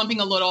noticed he was limping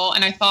a little,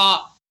 and I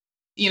thought,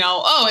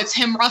 it's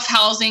him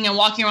roughhousing and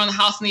walking around the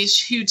house in these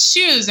huge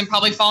shoes and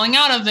probably falling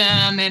out of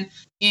them, and,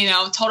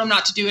 told him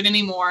not to do it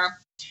anymore.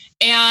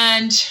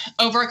 And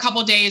over a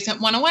couple of days,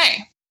 it went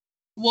away.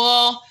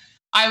 Well,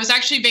 I was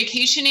actually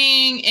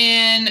vacationing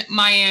in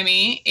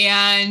Miami,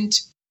 and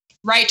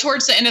right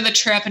towards the end of the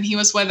trip, and he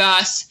was with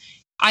us,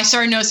 I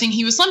started noticing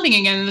he was limping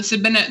again. And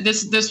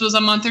this was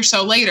a month or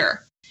so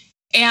later.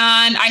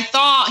 And I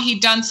thought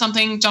he'd done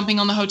something, jumping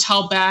on the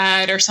hotel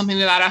bed or something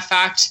to that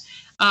effect.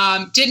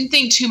 Didn't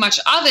think too much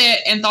of it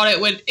and thought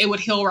it would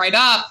heal right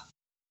up.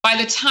 By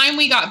the time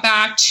we got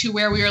back to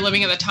where we were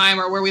living at the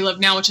time, or where we live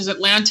now, which is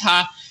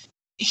Atlanta,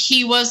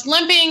 he was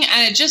limping,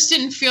 and it just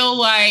didn't feel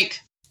like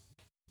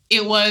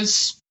it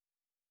was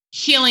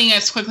healing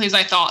as quickly as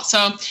I thought.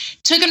 So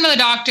took him to the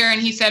doctor,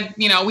 and he said,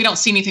 we don't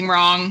see anything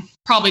wrong.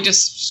 Probably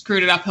just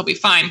screwed it up. He'll be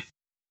fine.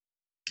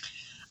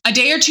 A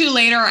day or two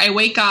later, I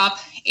wake up,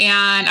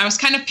 and I was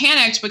kind of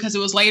panicked because it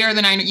was later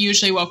than I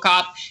usually woke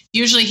up.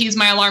 Usually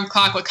my alarm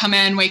clock would come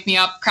in, wake me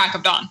up, crack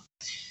of dawn.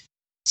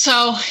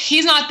 So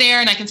he's not there,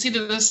 and I can see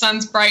that the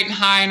sun's bright and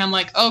high, and I'm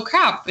like, oh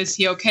crap, is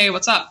he okay?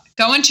 What's up?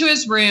 Go into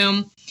his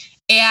room,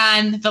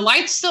 and the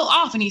light's still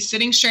off, and he's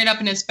sitting straight up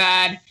in his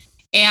bed,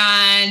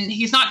 and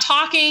he's not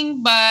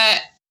talking,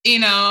 but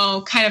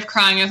kind of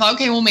crying. I thought,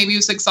 okay, well, maybe he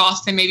was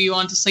exhausted. Maybe he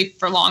wanted to sleep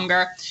for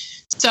longer.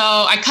 So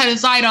I cut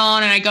his light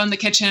on and I go in the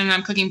kitchen and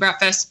I'm cooking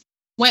breakfast.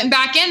 Went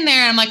back in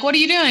there and I'm like, what are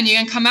you doing? You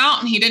gonna come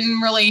out? And he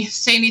didn't really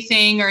say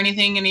anything or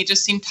anything. And he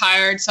just seemed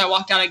tired. So I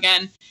walked out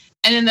again.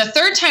 And then the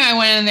third time I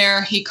went in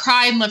there, he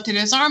cried and lifted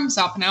his arms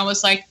up. And I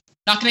was like,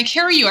 not going to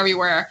carry you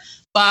everywhere,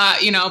 but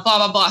blah,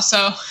 blah, blah.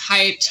 So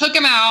I took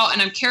him out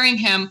and I'm carrying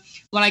him.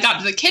 When I got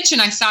to the kitchen,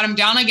 I sat him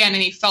down again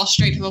and he fell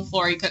straight to the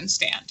floor. He couldn't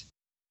stand.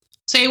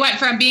 So he went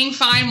from being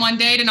fine one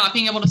day to not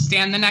being able to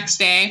stand the next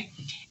day.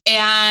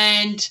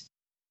 And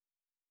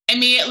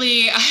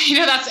immediately,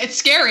 it's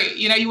scary.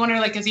 You wonder,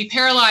 like, is he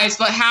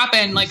paralyzed? What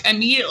happened? Like,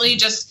 immediately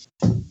just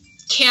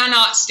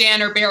cannot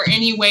stand or bear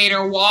any weight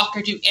or walk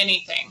or do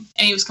anything.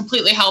 And he was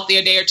completely healthy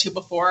a day or two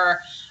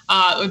before,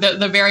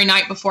 the very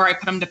night before I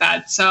put him to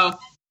bed. So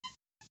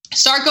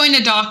start going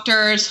to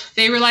doctors.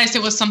 They realized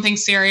it was something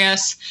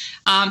serious.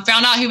 Found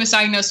out he was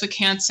diagnosed with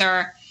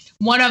cancer.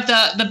 One of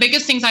the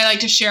biggest things I like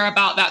to share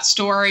about that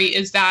story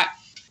is that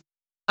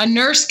a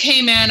nurse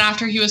came in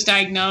after he was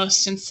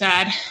diagnosed and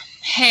said,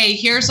 hey,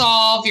 here's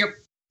all of your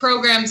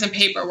programs and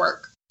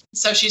paperwork.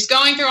 So she's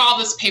going through all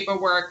this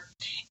paperwork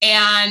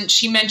and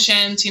she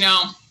mentions,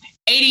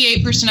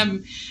 88%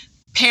 of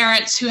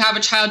parents who have a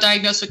child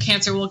diagnosed with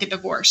cancer will get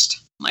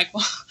divorced. I'm like,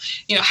 well,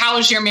 how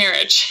is your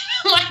marriage?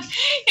 I'm like,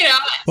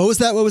 What was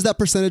that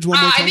percentage one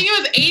more time? I think it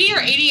was 80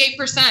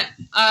 or 88%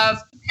 of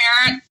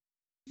parents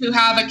who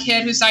have a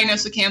kid who's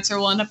diagnosed with cancer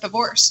will end up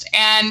divorced.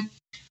 And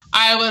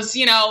I was,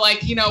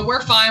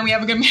 we're fine. We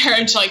have a good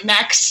marriage, like,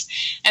 next.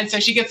 And so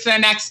she gets to the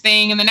next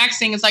thing. And the next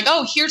thing is like,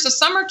 oh, here's a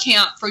summer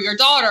camp for your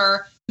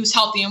daughter who's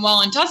healthy and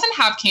well and doesn't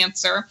have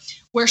cancer,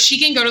 where she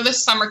can go to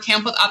this summer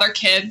camp with other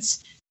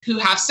kids who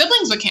have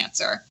siblings with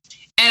cancer.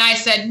 And I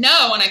said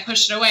no, and I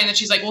pushed it away. And then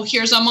she's like, well,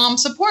 here's a mom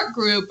support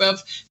group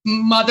of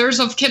mothers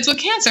of kids with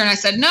cancer. And I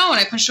said no, and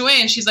I pushed it away.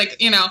 And she's like,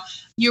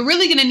 you're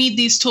really going to need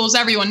these tools.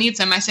 Everyone needs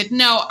them. I said,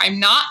 no, I'm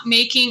not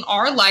making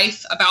our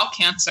life about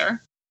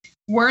cancer.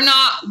 We're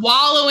not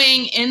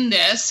wallowing in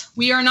this.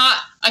 We are not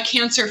a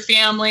cancer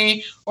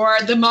family or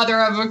the mother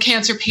of a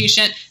cancer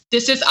patient.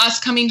 This is us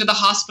coming to the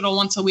hospital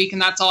once a week,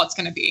 and that's all it's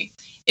going to be.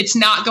 It's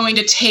not going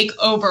to take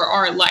over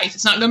our life.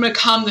 It's not going to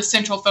become the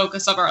central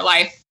focus of our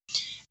life.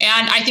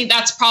 And I think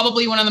that's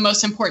probably one of the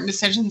most important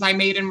decisions I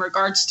made in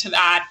regards to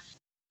that.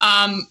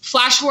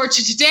 Flash forward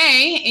to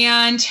today,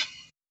 and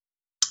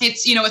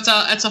it's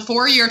a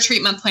 4-year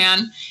treatment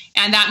plan,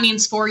 and that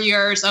means 4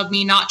 years of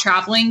me not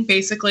traveling,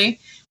 basically,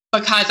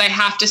 because I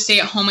have to stay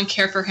at home and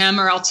care for him,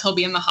 or else he'll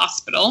be in the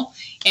hospital,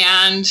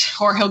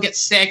 or he'll get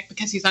sick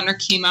because he's under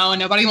chemo, and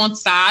nobody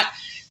wants that.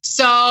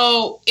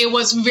 So it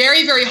was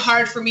very, very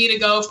hard for me to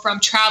go from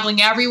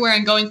traveling everywhere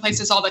and going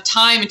places all the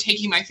time and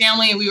taking my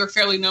family, and we were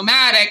fairly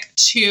nomadic,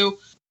 to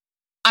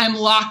I'm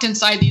locked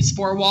inside these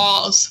 4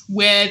 walls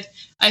with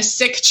a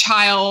sick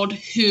child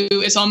who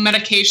is on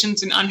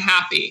medications and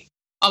unhappy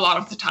a lot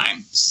of the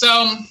time.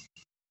 So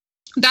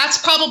that's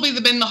probably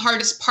been the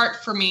hardest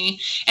part for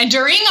me. And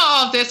during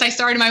all of this, I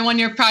started my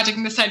 1-year project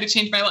and decided to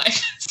change my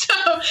life. So,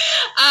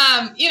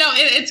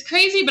 it's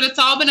crazy, but it's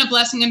all been a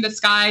blessing in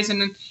disguise.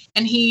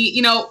 And he,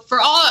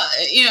 for all,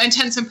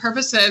 intents and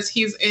purposes,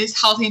 he's a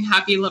healthy and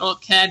happy little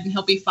kid, and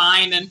he'll be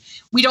fine. And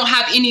we don't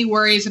have any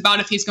worries about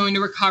if he's going to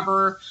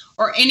recover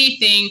or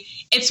anything.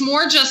 It's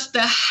more just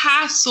the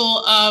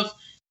hassle of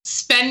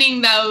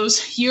spending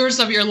those years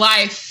of your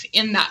life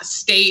in that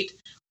state,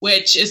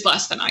 which is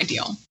less than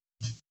ideal.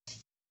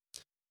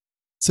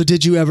 So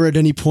did you ever at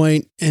any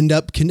point end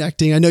up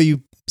connecting? I know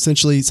you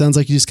essentially, it sounds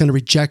like you just kind of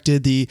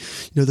rejected the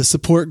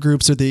support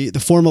groups or the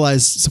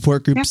formalized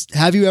support groups. Yeah.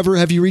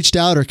 Have you reached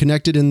out or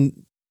connected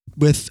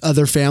with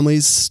other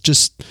families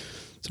just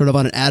sort of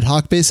on an ad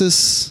hoc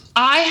basis?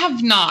 I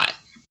have not.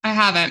 I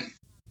haven't.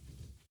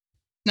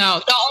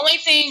 No, the only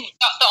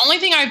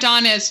thing I've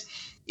done is,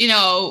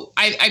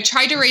 I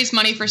tried to raise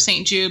money for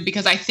St. Jude,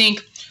 because I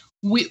think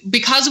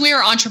because we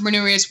are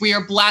entrepreneurs, we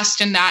are blessed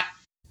in that,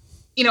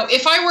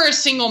 if I were a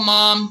single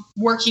mom,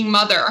 working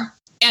mother,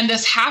 and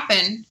this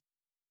happened,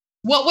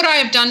 what would I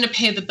have done to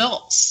pay the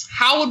bills?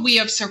 How would we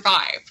have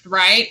survived,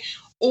 right?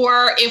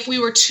 Or if we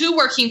were 2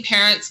 working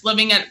parents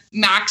living at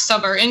max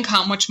of our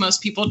income, which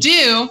most people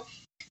do,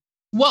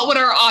 what would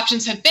our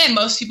options have been?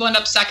 Most people end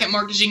up second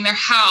mortgaging their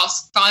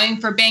house, filing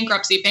for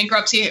bankruptcy.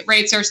 Bankruptcy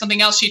rates or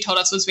something else she told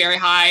us was very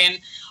high, and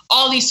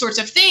all these sorts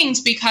of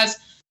things, because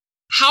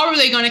how are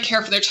they going to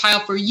care for their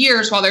child for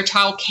years while their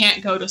child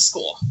can't go to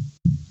school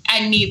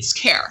and needs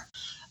care?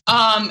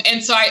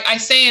 And so I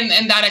say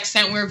in that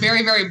extent, we're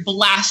very, very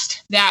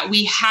blessed that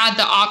we had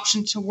the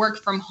option to work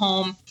from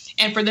home,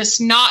 and for this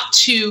not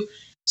to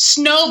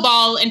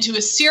snowball into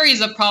a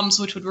series of problems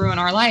which would ruin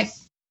our life.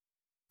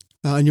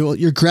 And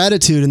your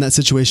gratitude in that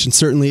situation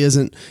certainly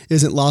isn't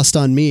lost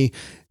on me.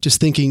 Just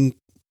thinking,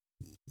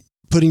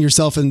 putting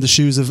yourself in the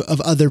shoes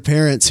of other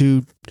parents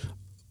who,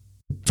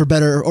 for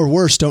better or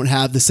worse, don't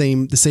have the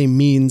same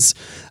means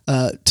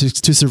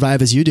to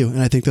survive as you do.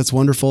 And I think that's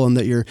wonderful, and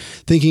that you're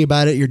thinking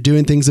about it, you're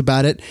doing things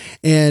about it.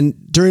 And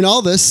during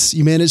all this,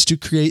 you managed to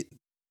create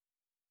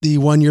the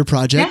 1 Year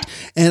Project. Yeah.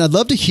 And I'd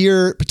love to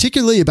hear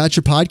particularly about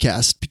your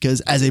podcast, because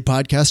as a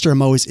podcaster,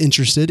 I'm always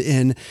interested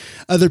in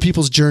other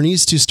people's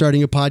journeys to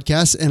starting a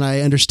podcast. And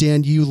I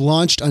understand you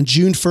launched on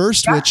June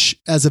 1st, which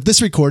as of this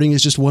recording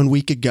is just 1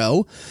 week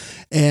ago.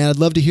 And I'd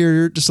love to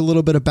hear just a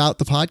little bit about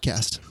the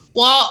podcast.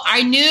 Well,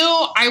 I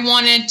knew I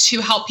wanted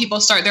to help people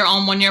start their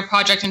own 1 year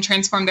project and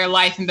transform their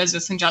life and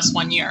business in just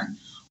 1 year.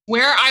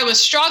 Where I was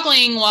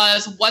struggling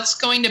was what's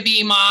going to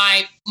be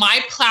my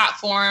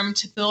platform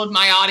to build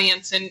my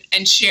audience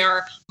and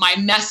share my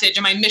message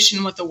and my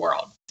mission with the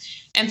world.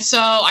 And so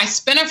I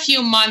spent a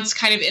few months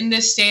kind of in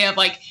this state of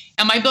like,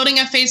 am I building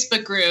a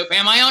Facebook group?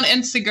 Am I on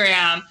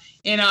Instagram?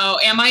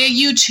 Am I a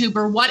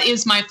YouTuber? What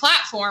is my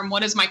platform?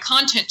 What is my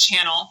content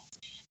channel?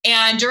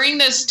 And during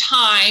this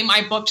time,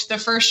 I booked the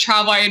first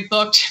travel I had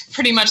booked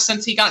pretty much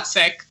since he got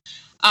sick,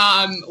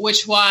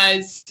 which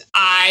was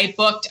I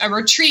booked a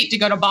retreat to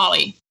go to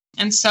Bali.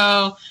 And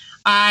so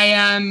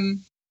I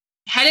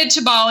headed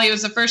to Bali. It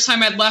was the first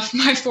time I'd left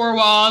my four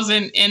walls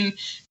in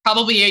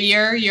probably a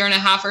year and a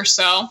half or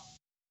so.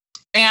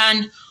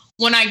 And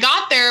when I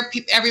got there,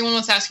 everyone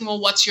was asking, well,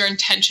 what's your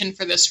intention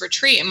for this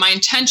retreat? And my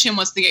intention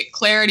was to get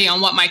clarity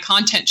on what my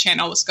content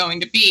channel was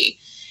going to be.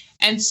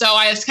 And so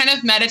I was kind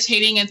of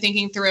meditating and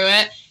thinking through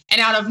it.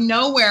 And out of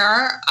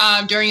nowhere,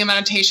 during a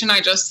meditation, I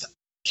just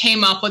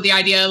came up with the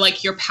idea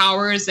like your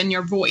power is in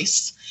your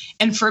voice.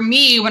 And for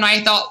me, when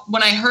I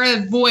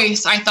heard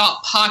voice, I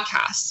thought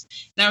podcast.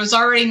 And I was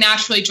already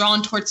naturally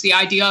drawn towards the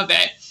idea of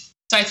it.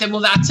 So I said,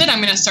 well, that's it. I'm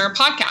going to start a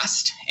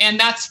podcast. And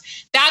that's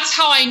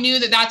how I knew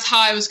that's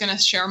how I was going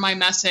to share my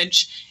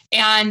message.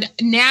 And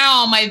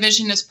now my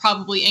vision has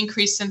probably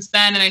increased since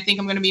then. And I think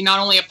I'm going to be not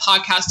only a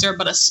podcaster,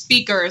 but a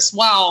speaker as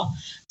well.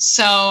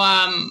 So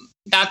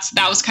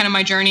that was kind of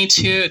my journey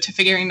to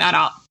figuring that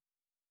out.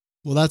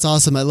 Well, that's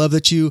awesome. I love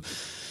that you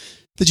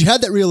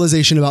had that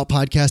realization about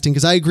podcasting,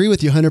 because I agree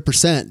with you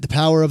 100%. The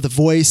power of the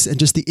voice and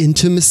just the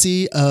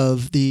intimacy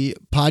of the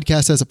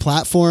podcast as a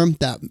platform,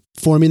 that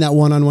forming that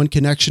one-on-one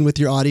connection with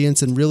your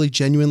audience and really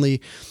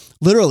genuinely,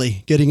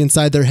 literally getting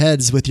inside their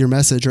heads with your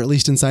message, or at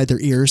least inside their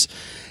ears.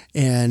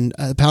 And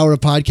the power of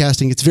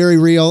podcasting, it's very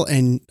real.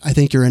 And I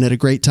think you're in at a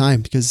great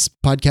time, because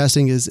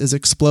podcasting is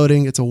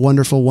exploding. It's a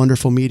wonderful,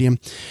 wonderful medium,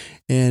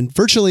 and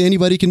virtually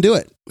anybody can do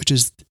it, which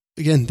is,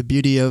 again, the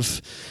beauty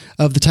of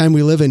the time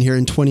we live in here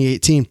in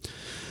 2018.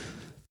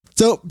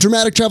 So,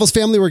 Dramatic Travels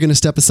family, we're going to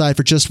step aside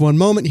for just one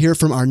moment here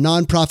from our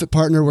nonprofit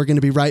partner. We're going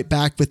to be right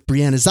back with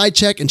Brianna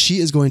Zajicek, and she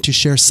is going to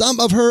share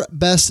some of her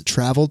best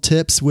travel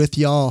tips with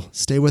y'all.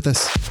 Stay with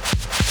us.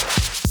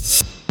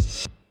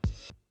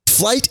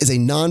 Flight is a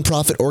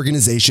nonprofit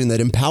organization that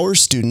empowers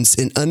students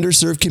in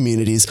underserved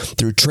communities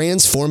through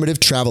transformative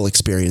travel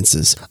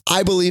experiences.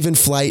 I believe in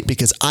Flight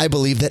because I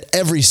believe that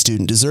every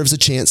student deserves a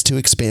chance to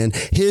expand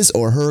his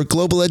or her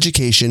global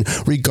education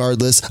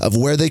regardless of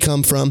where they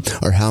come from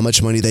or how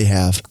much money they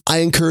have. I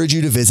encourage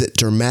you to visit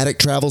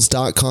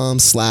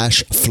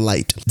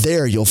dramatictravels.com/flight.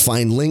 There you'll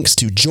find links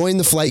to join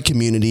the Flight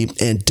community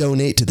and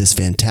donate to this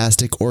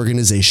fantastic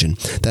organization.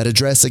 That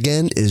address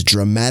again is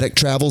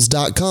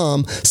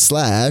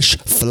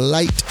dramatictravels.com/flight.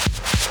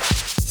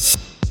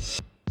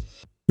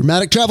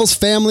 Dramatic Travels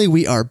family,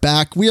 we are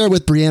back. We are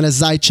with Brianna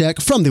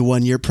Zajicek from the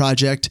 1 Year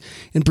Project.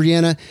 And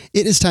Brianna,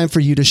 it is time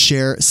for you to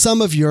share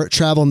some of your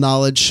travel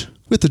knowledge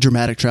with the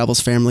Dramatic Travels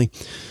family.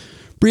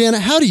 Brianna,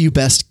 how do you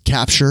best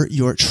capture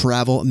your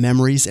travel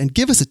memories? And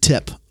give us a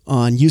tip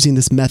on using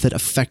this method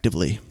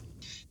effectively.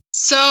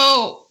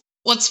 So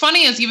what's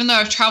funny is, even though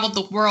I've traveled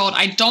the world,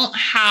 I don't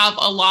have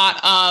a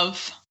lot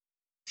of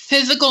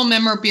physical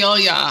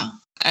memorabilia,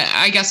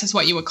 I guess is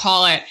what you would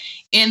call it,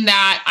 in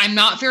that I'm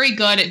not very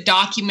good at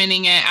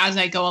documenting it as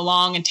I go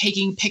along and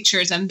taking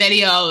pictures and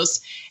videos.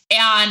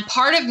 And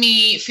part of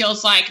me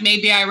feels like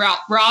maybe I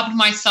robbed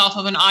myself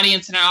of an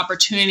audience and an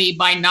opportunity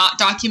by not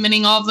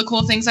documenting all of the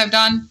cool things I've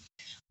done.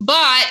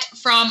 But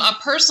from a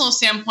personal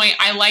standpoint,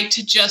 I like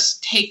to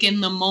just take in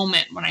the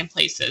moment when I'm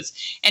places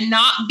and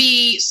not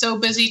be so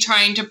busy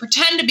trying to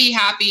pretend to be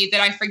happy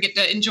that I forget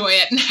to enjoy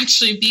it and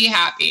actually be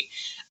happy.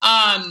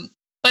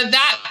 But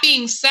that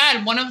being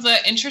said, one of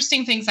the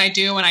interesting things I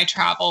do when I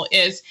travel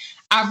is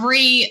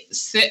every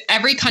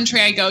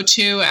country I go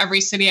to, every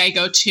city I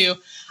go to,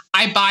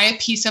 I buy a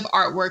piece of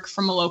artwork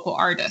from a local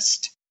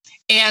artist.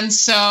 And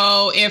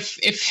so if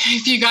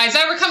you guys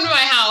ever come to my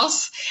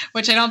house,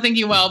 which I don't think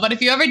you will, but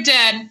if you ever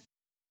did,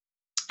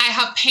 I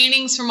have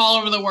paintings from all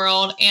over the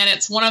world, and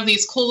it's one of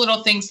these cool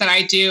little things that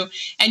I do.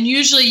 And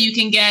usually you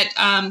can get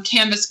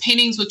canvas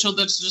paintings, which will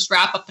just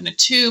wrap up in a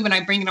tube, and I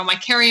bring it on my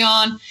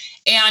carry-on.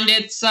 And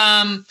it's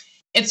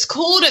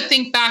cool to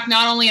think back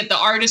not only at the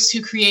artists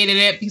who created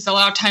it, because a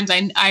lot of times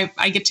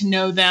I get to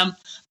know them,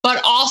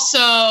 but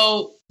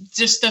also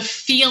just the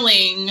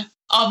feeling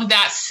of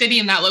that city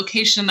and that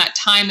location and that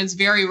time is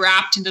very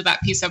wrapped into that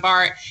piece of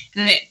art.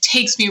 And it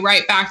takes me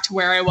right back to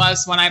where I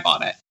was when I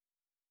bought it.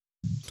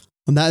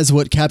 And that is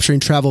what capturing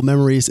travel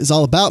memories is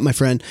all about, my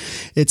friend.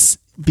 It's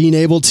being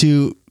able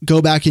to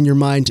go back in your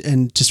mind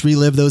and just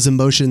relive those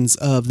emotions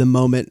of the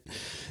moment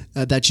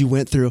that you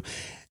went through.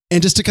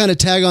 And just to kind of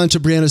tag on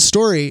to Brianna's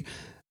story,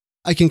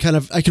 I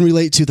can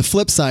relate to the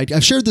flip side.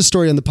 I've shared this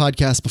story on the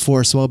podcast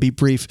before, so I'll be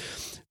brief.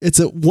 It's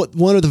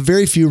one of the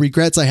very few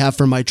regrets I have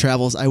from my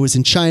travels. I was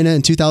in China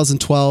in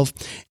 2012,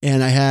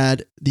 and I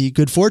had the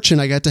good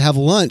fortune. I got to have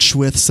lunch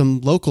with some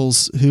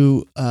locals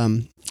who,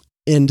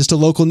 in just a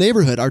local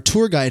neighborhood. Our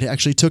tour guide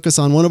actually took us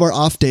on one of our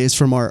off days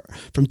from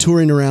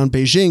touring around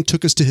Beijing,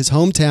 took us to his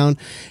hometown,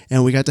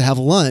 and we got to have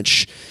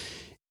lunch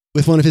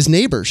with one of his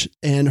neighbors.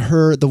 And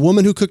the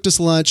woman who cooked us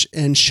lunch,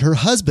 and her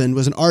husband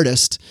was an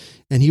artist,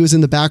 and he was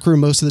in the back room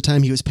most of the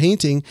time. He was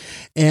painting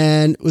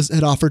and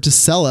had offered to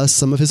sell us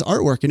some of his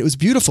artwork. And it was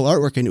beautiful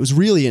artwork, and it was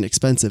really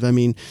inexpensive. I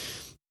mean,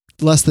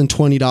 less than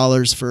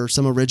 $20 for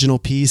some original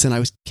piece. And I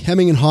was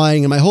hemming and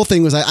hawing, and my whole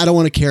thing was, I don't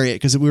want to carry it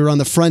because we were on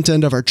the front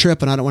end of our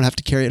trip and I don't want to have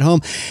to carry it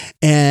home.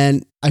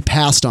 And I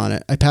passed on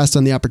it. I passed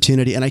on the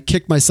opportunity, and I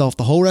kicked myself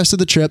the whole rest of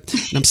the trip.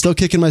 And I'm still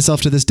kicking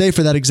myself to this day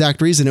for that exact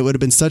reason. It would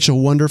have been such a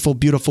wonderful,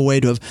 beautiful way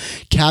to have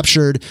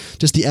captured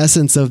just the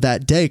essence of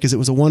that day, because it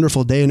was a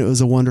wonderful day and it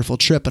was a wonderful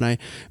trip, and I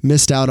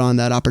missed out on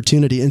that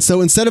opportunity. And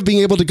so instead of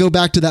being able to go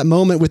back to that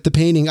moment with the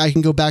painting, I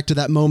can go back to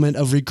that moment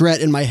of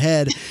regret in my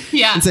head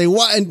and say,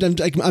 what?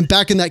 And I'm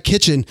back in that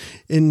kitchen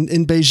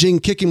in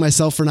Beijing, kicking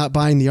myself for not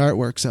buying the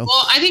artwork. So,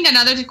 well, I think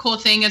another cool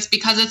thing is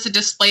because it's a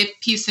display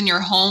piece in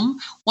your home,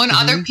 when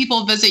other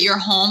people visit your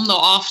home, they'll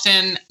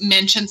often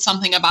mention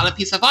something about a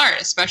piece of art,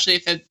 especially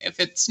if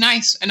it's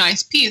a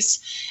nice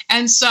piece.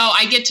 And so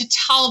I get to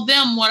tell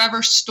them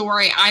whatever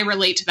story I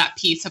relate to that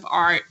piece of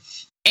art.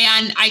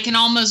 And I can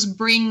almost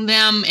bring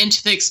them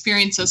into the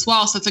experience as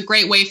well. So it's a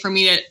great way for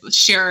me to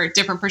share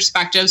different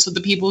perspectives with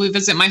the people who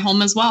visit my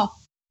home as well.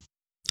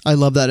 I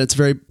love that. It's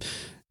very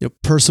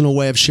personal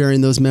way of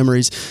sharing those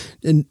memories.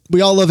 And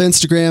we all love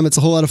Instagram. It's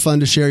a whole lot of fun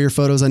to share your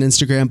photos on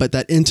Instagram, but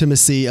that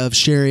intimacy of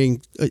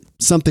sharing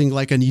something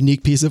like a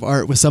unique piece of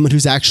art with someone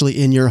who's actually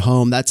in your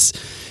home, that's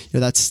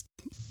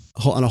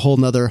on a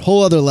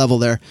whole other level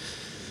there.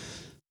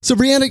 So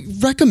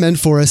Brianna,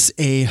 recommend for us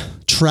a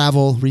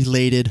travel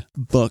related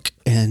book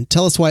and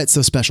tell us why it's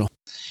so special.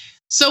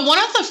 So one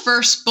of the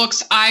first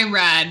books I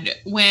read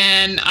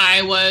when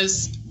I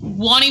was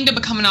wanting to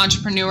become an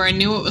entrepreneur, I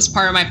knew it was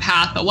part of my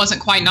path, but wasn't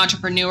quite an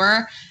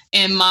entrepreneur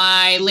in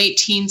my late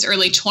teens,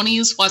 early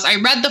 20s, was I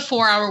read The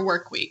 4-Hour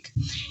Workweek.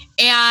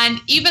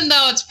 And even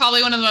though it's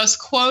probably one of the most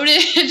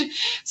quoted,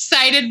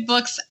 cited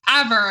books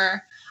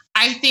ever,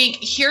 I think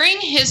hearing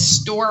his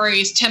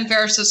stories, Tim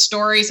Ferriss's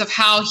stories of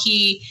how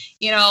he,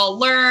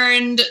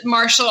 learned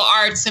martial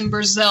arts in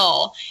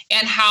Brazil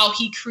and how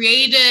he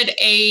created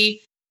a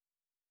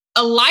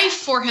life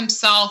for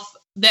himself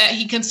that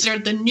he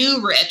considered the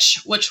new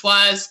rich, which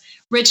was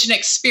rich in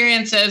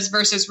experiences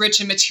versus rich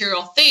in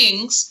material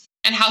things,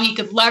 and how he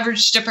could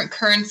leverage different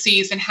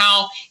currencies and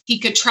how he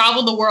could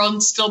travel the world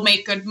and still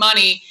make good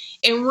money.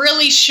 It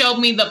really showed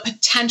me the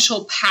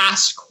potential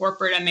past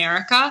corporate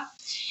America.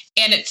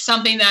 And it's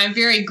something that I'm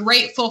very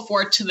grateful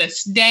for to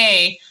this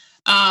day.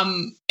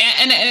 And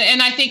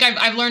I think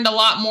I've learned a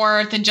lot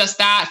more than just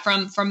that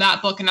from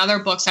that book and other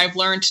books I've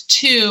learned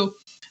too.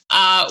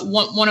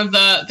 One of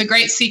the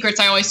great secrets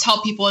I always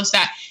tell people is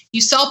that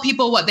you sell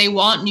people what they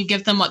want and you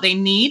give them what they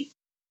need.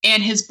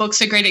 And his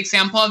book's a great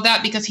example of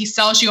that because he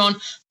sells you on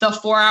the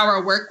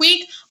 4-hour work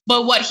week.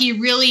 But what he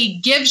really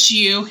gives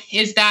you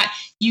is that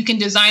you can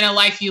design a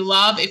life you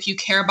love if you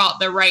care about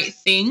the right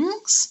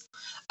things.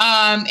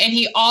 And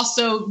he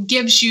also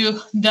gives you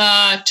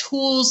the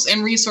tools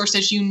and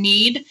resources you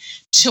need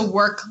to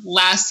work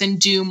less and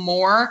do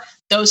more.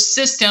 Those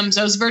systems,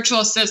 those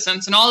virtual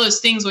assistants, and all those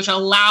things which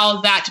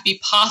allow that to be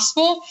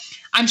possible.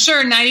 I'm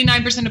sure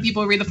 99% of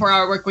people who read the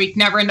 4-hour work week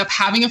never end up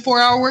having a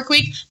 4-hour work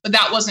week, but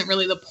that wasn't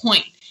really the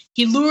point.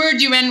 He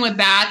lured you in with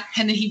that,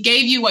 and then he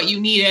gave you what you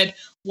needed,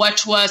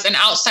 which was an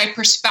outside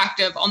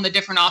perspective on the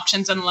different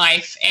options in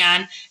life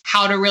and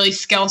how to really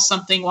scale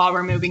something while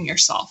removing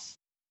yourself.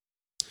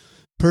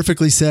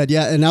 Perfectly said.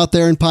 Yeah. And out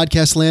there in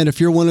podcast land,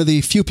 if you're one of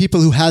the few people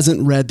who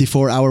hasn't read the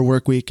 4-hour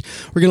work week,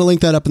 we're going to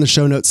link that up in the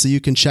show notes so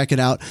you can check it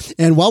out.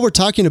 And while we're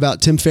talking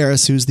about Tim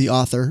Ferriss, who's the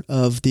author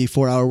of the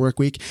 4-hour work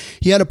week,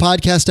 he had a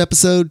podcast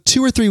episode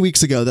 2 or 3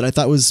 weeks ago that I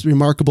thought was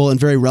remarkable and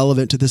very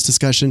relevant to this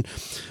discussion,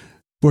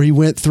 where he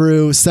went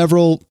through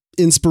several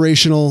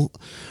inspirational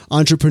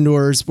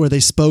entrepreneurs where they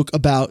spoke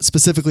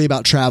specifically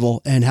about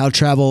travel and how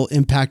travel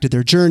impacted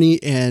their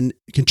journey and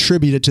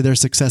contributed to their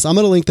success. I'm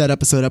going to link that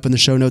episode up in the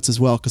show notes as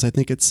well, because I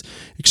think it's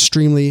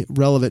extremely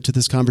relevant to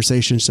this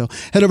conversation. So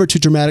head over to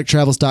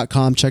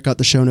dramatictravels.com, check out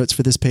the show notes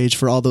for this page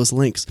for all those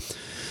links.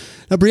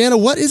 Now, Brianna,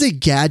 what is a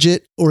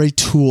gadget or a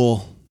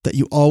tool that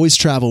you always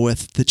travel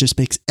with that just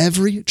makes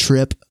every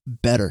trip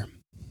better?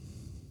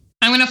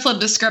 I'm going to flip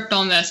the script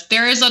on this.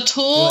 There is a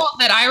tool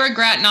that I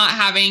regret not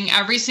having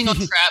every single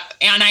trip.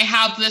 And I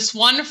have this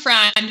one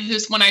friend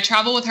who's, when I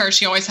travel with her,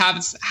 she always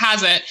has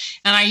it.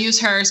 And I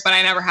use hers, but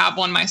I never have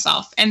one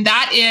myself. And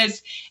that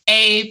is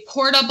a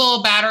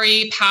portable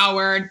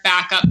battery-powered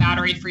backup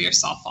battery for your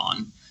cell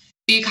phone.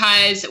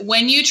 Because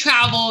when you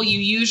travel,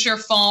 you use your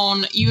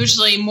phone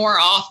usually more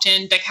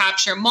often to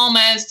capture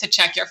moments, to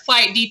check your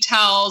flight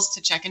details,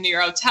 to check into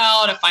your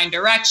hotel, to find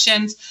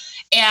directions.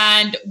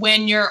 And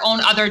when you're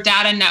on other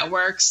data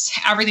networks,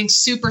 everything's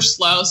super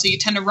slow. So you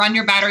tend to run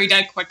your battery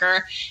dead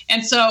quicker.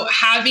 And so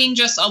having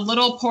just a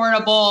little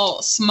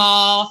portable,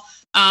 small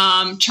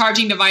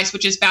charging device,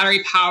 which is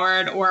battery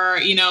powered, or,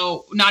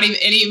 not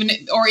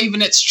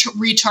even it's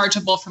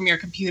rechargeable from your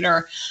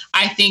computer,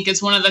 I think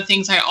is one of the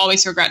things I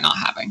always regret not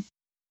having.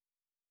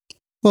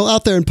 Well,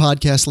 out there in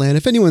podcast land,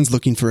 if anyone's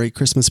looking for a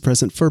Christmas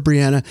present for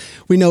Brianna,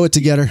 we know what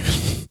to get her.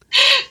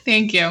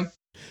 Thank you.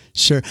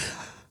 Sure.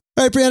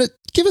 All right, Brianna,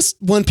 give us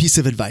one piece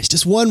of advice,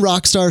 just one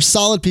rock star,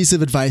 solid piece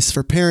of advice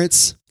for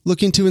parents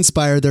looking to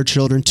inspire their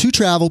children to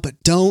travel, but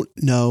don't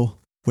know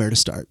where to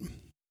start.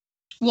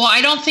 Well,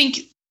 I don't think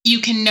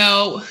you can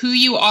know who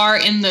you are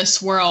in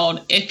this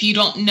world if you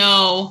don't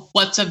know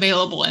what's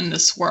available in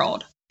this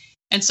world.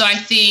 And so I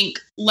think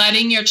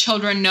letting your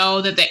children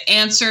know that the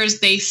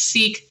answers they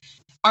seek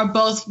are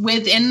both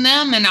within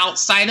them and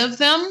outside of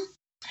them,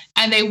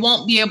 and they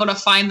won't be able to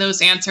find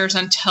those answers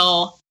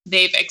until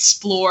they've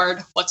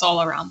explored what's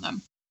all around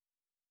them.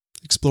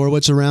 Explore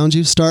what's around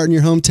you. Start in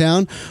your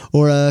hometown,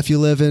 or if you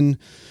live in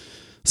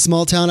a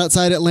small town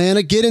outside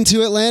Atlanta, get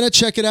into Atlanta,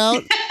 check it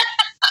out.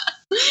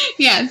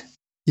 Yes.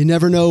 You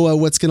never know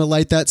what's going to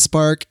light that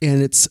spark,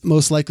 and it's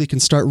most likely can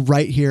start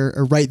right here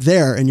or right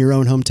there in your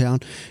own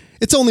hometown.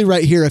 It's only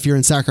right here if you're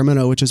in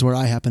Sacramento, which is where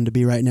I happen to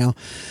be right now.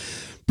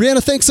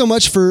 Brianna, thanks so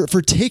much for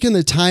taking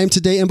the time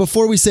today. And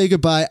before we say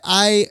goodbye,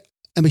 I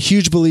am a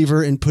huge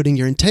believer in putting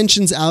your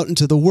intentions out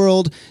into the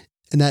world,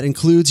 and that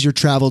includes your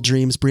travel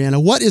dreams.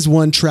 Brianna, what is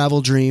one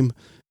travel dream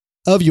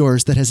of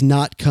yours that has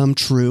not come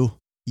true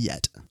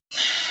yet?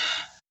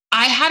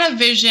 I had a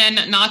vision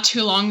not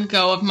too long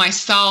ago of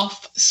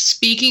myself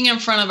speaking in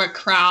front of a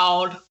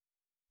crowd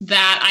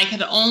that I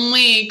could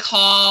only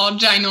call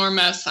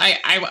ginormous.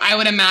 I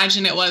would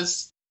imagine it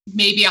was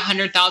maybe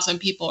 100,000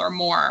 people or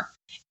more.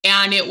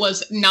 And it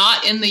was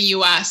not in the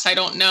U.S. I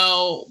don't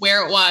know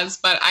where it was,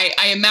 but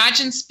I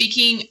imagine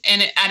speaking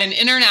at an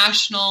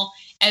international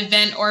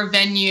event or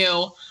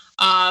venue.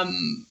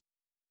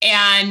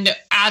 And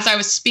as I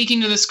was speaking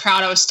to this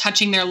crowd, I was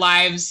touching their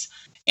lives,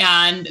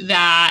 and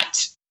that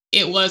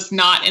it was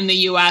not in the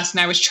U.S. and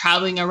I was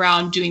traveling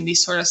around doing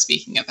these sort of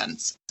speaking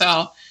events.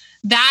 So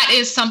that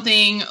is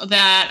something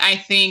that I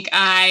think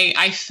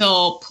I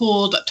feel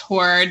pulled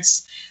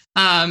towards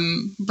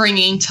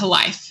bringing to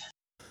life.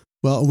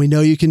 Well, we know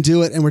you can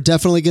do it, and we're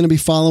definitely going to be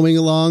following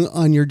along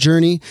on your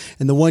journey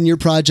and the 1 year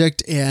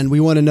project. And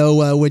we want to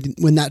know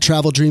when that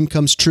travel dream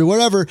comes true,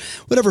 whatever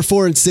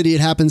foreign city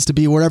it happens to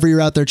be, wherever you're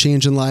out there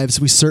changing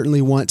lives, we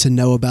certainly want to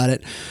know about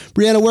it.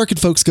 Brianna, where can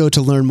folks go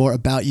to learn more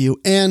about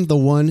you and the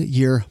 1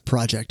 year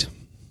project?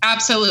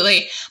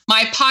 Absolutely.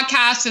 My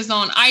podcast is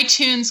on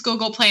iTunes,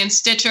 Google Play, and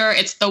Stitcher.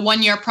 It's the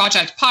 1 Year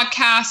Project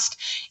podcast.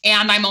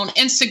 And I'm on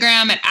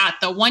Instagram at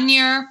the 1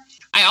 year.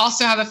 I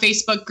also have a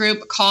Facebook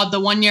group called the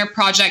 1 Year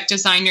Project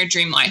Design Your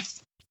Dream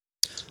Life.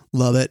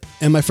 Love it.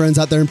 And my friends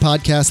out there in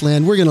podcast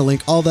land, we're going to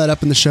link all that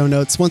up in the show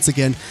notes. Once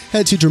again,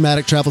 head to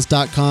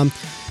dramatictravels.com.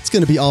 It's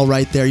going to be all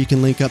right there. You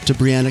can link up to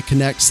Brianna,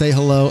 connect, say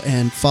hello,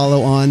 and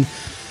follow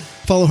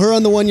her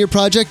on the 1 Year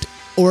Project,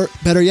 or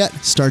better yet,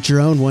 start your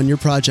own 1 Year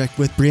Project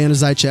with Brianna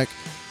Zajicek.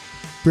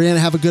 Brianna,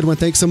 have a good one.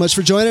 Thanks so much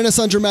for joining us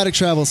on Dramatic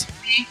Travels.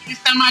 Thank you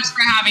so much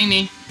for having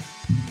me.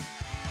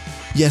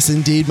 Yes,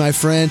 indeed, my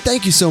friend.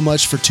 Thank you so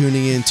much for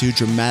tuning in to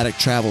Dramatic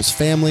Travels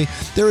family.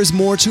 There is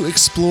more to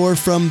explore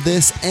from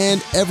this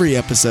and every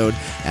episode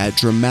at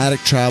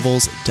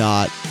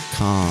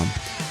dramatictravels.com.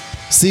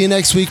 See you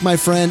next week, my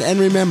friend. And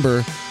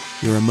remember,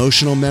 your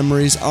emotional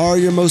memories are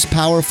your most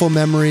powerful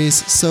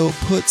memories, so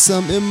put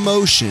some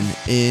emotion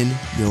in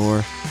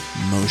your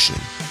motion.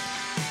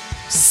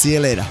 See you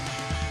later.